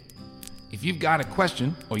 PB&J. If you've got a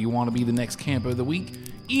question or you want to be the next camper of the week,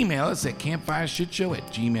 email us at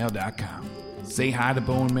campfireshitshow@gmail.com. Say hi to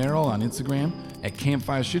Bo and Meryl on Instagram at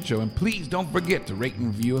Campfire Shit Show, and please don't forget to rate and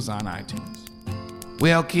review us on iTunes.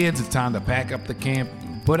 Well, kids, it's time to pack up the camp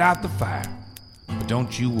and put out the fire. But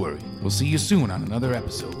don't you worry, we'll see you soon on another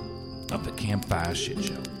episode of the Campfire Shit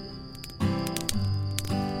Show.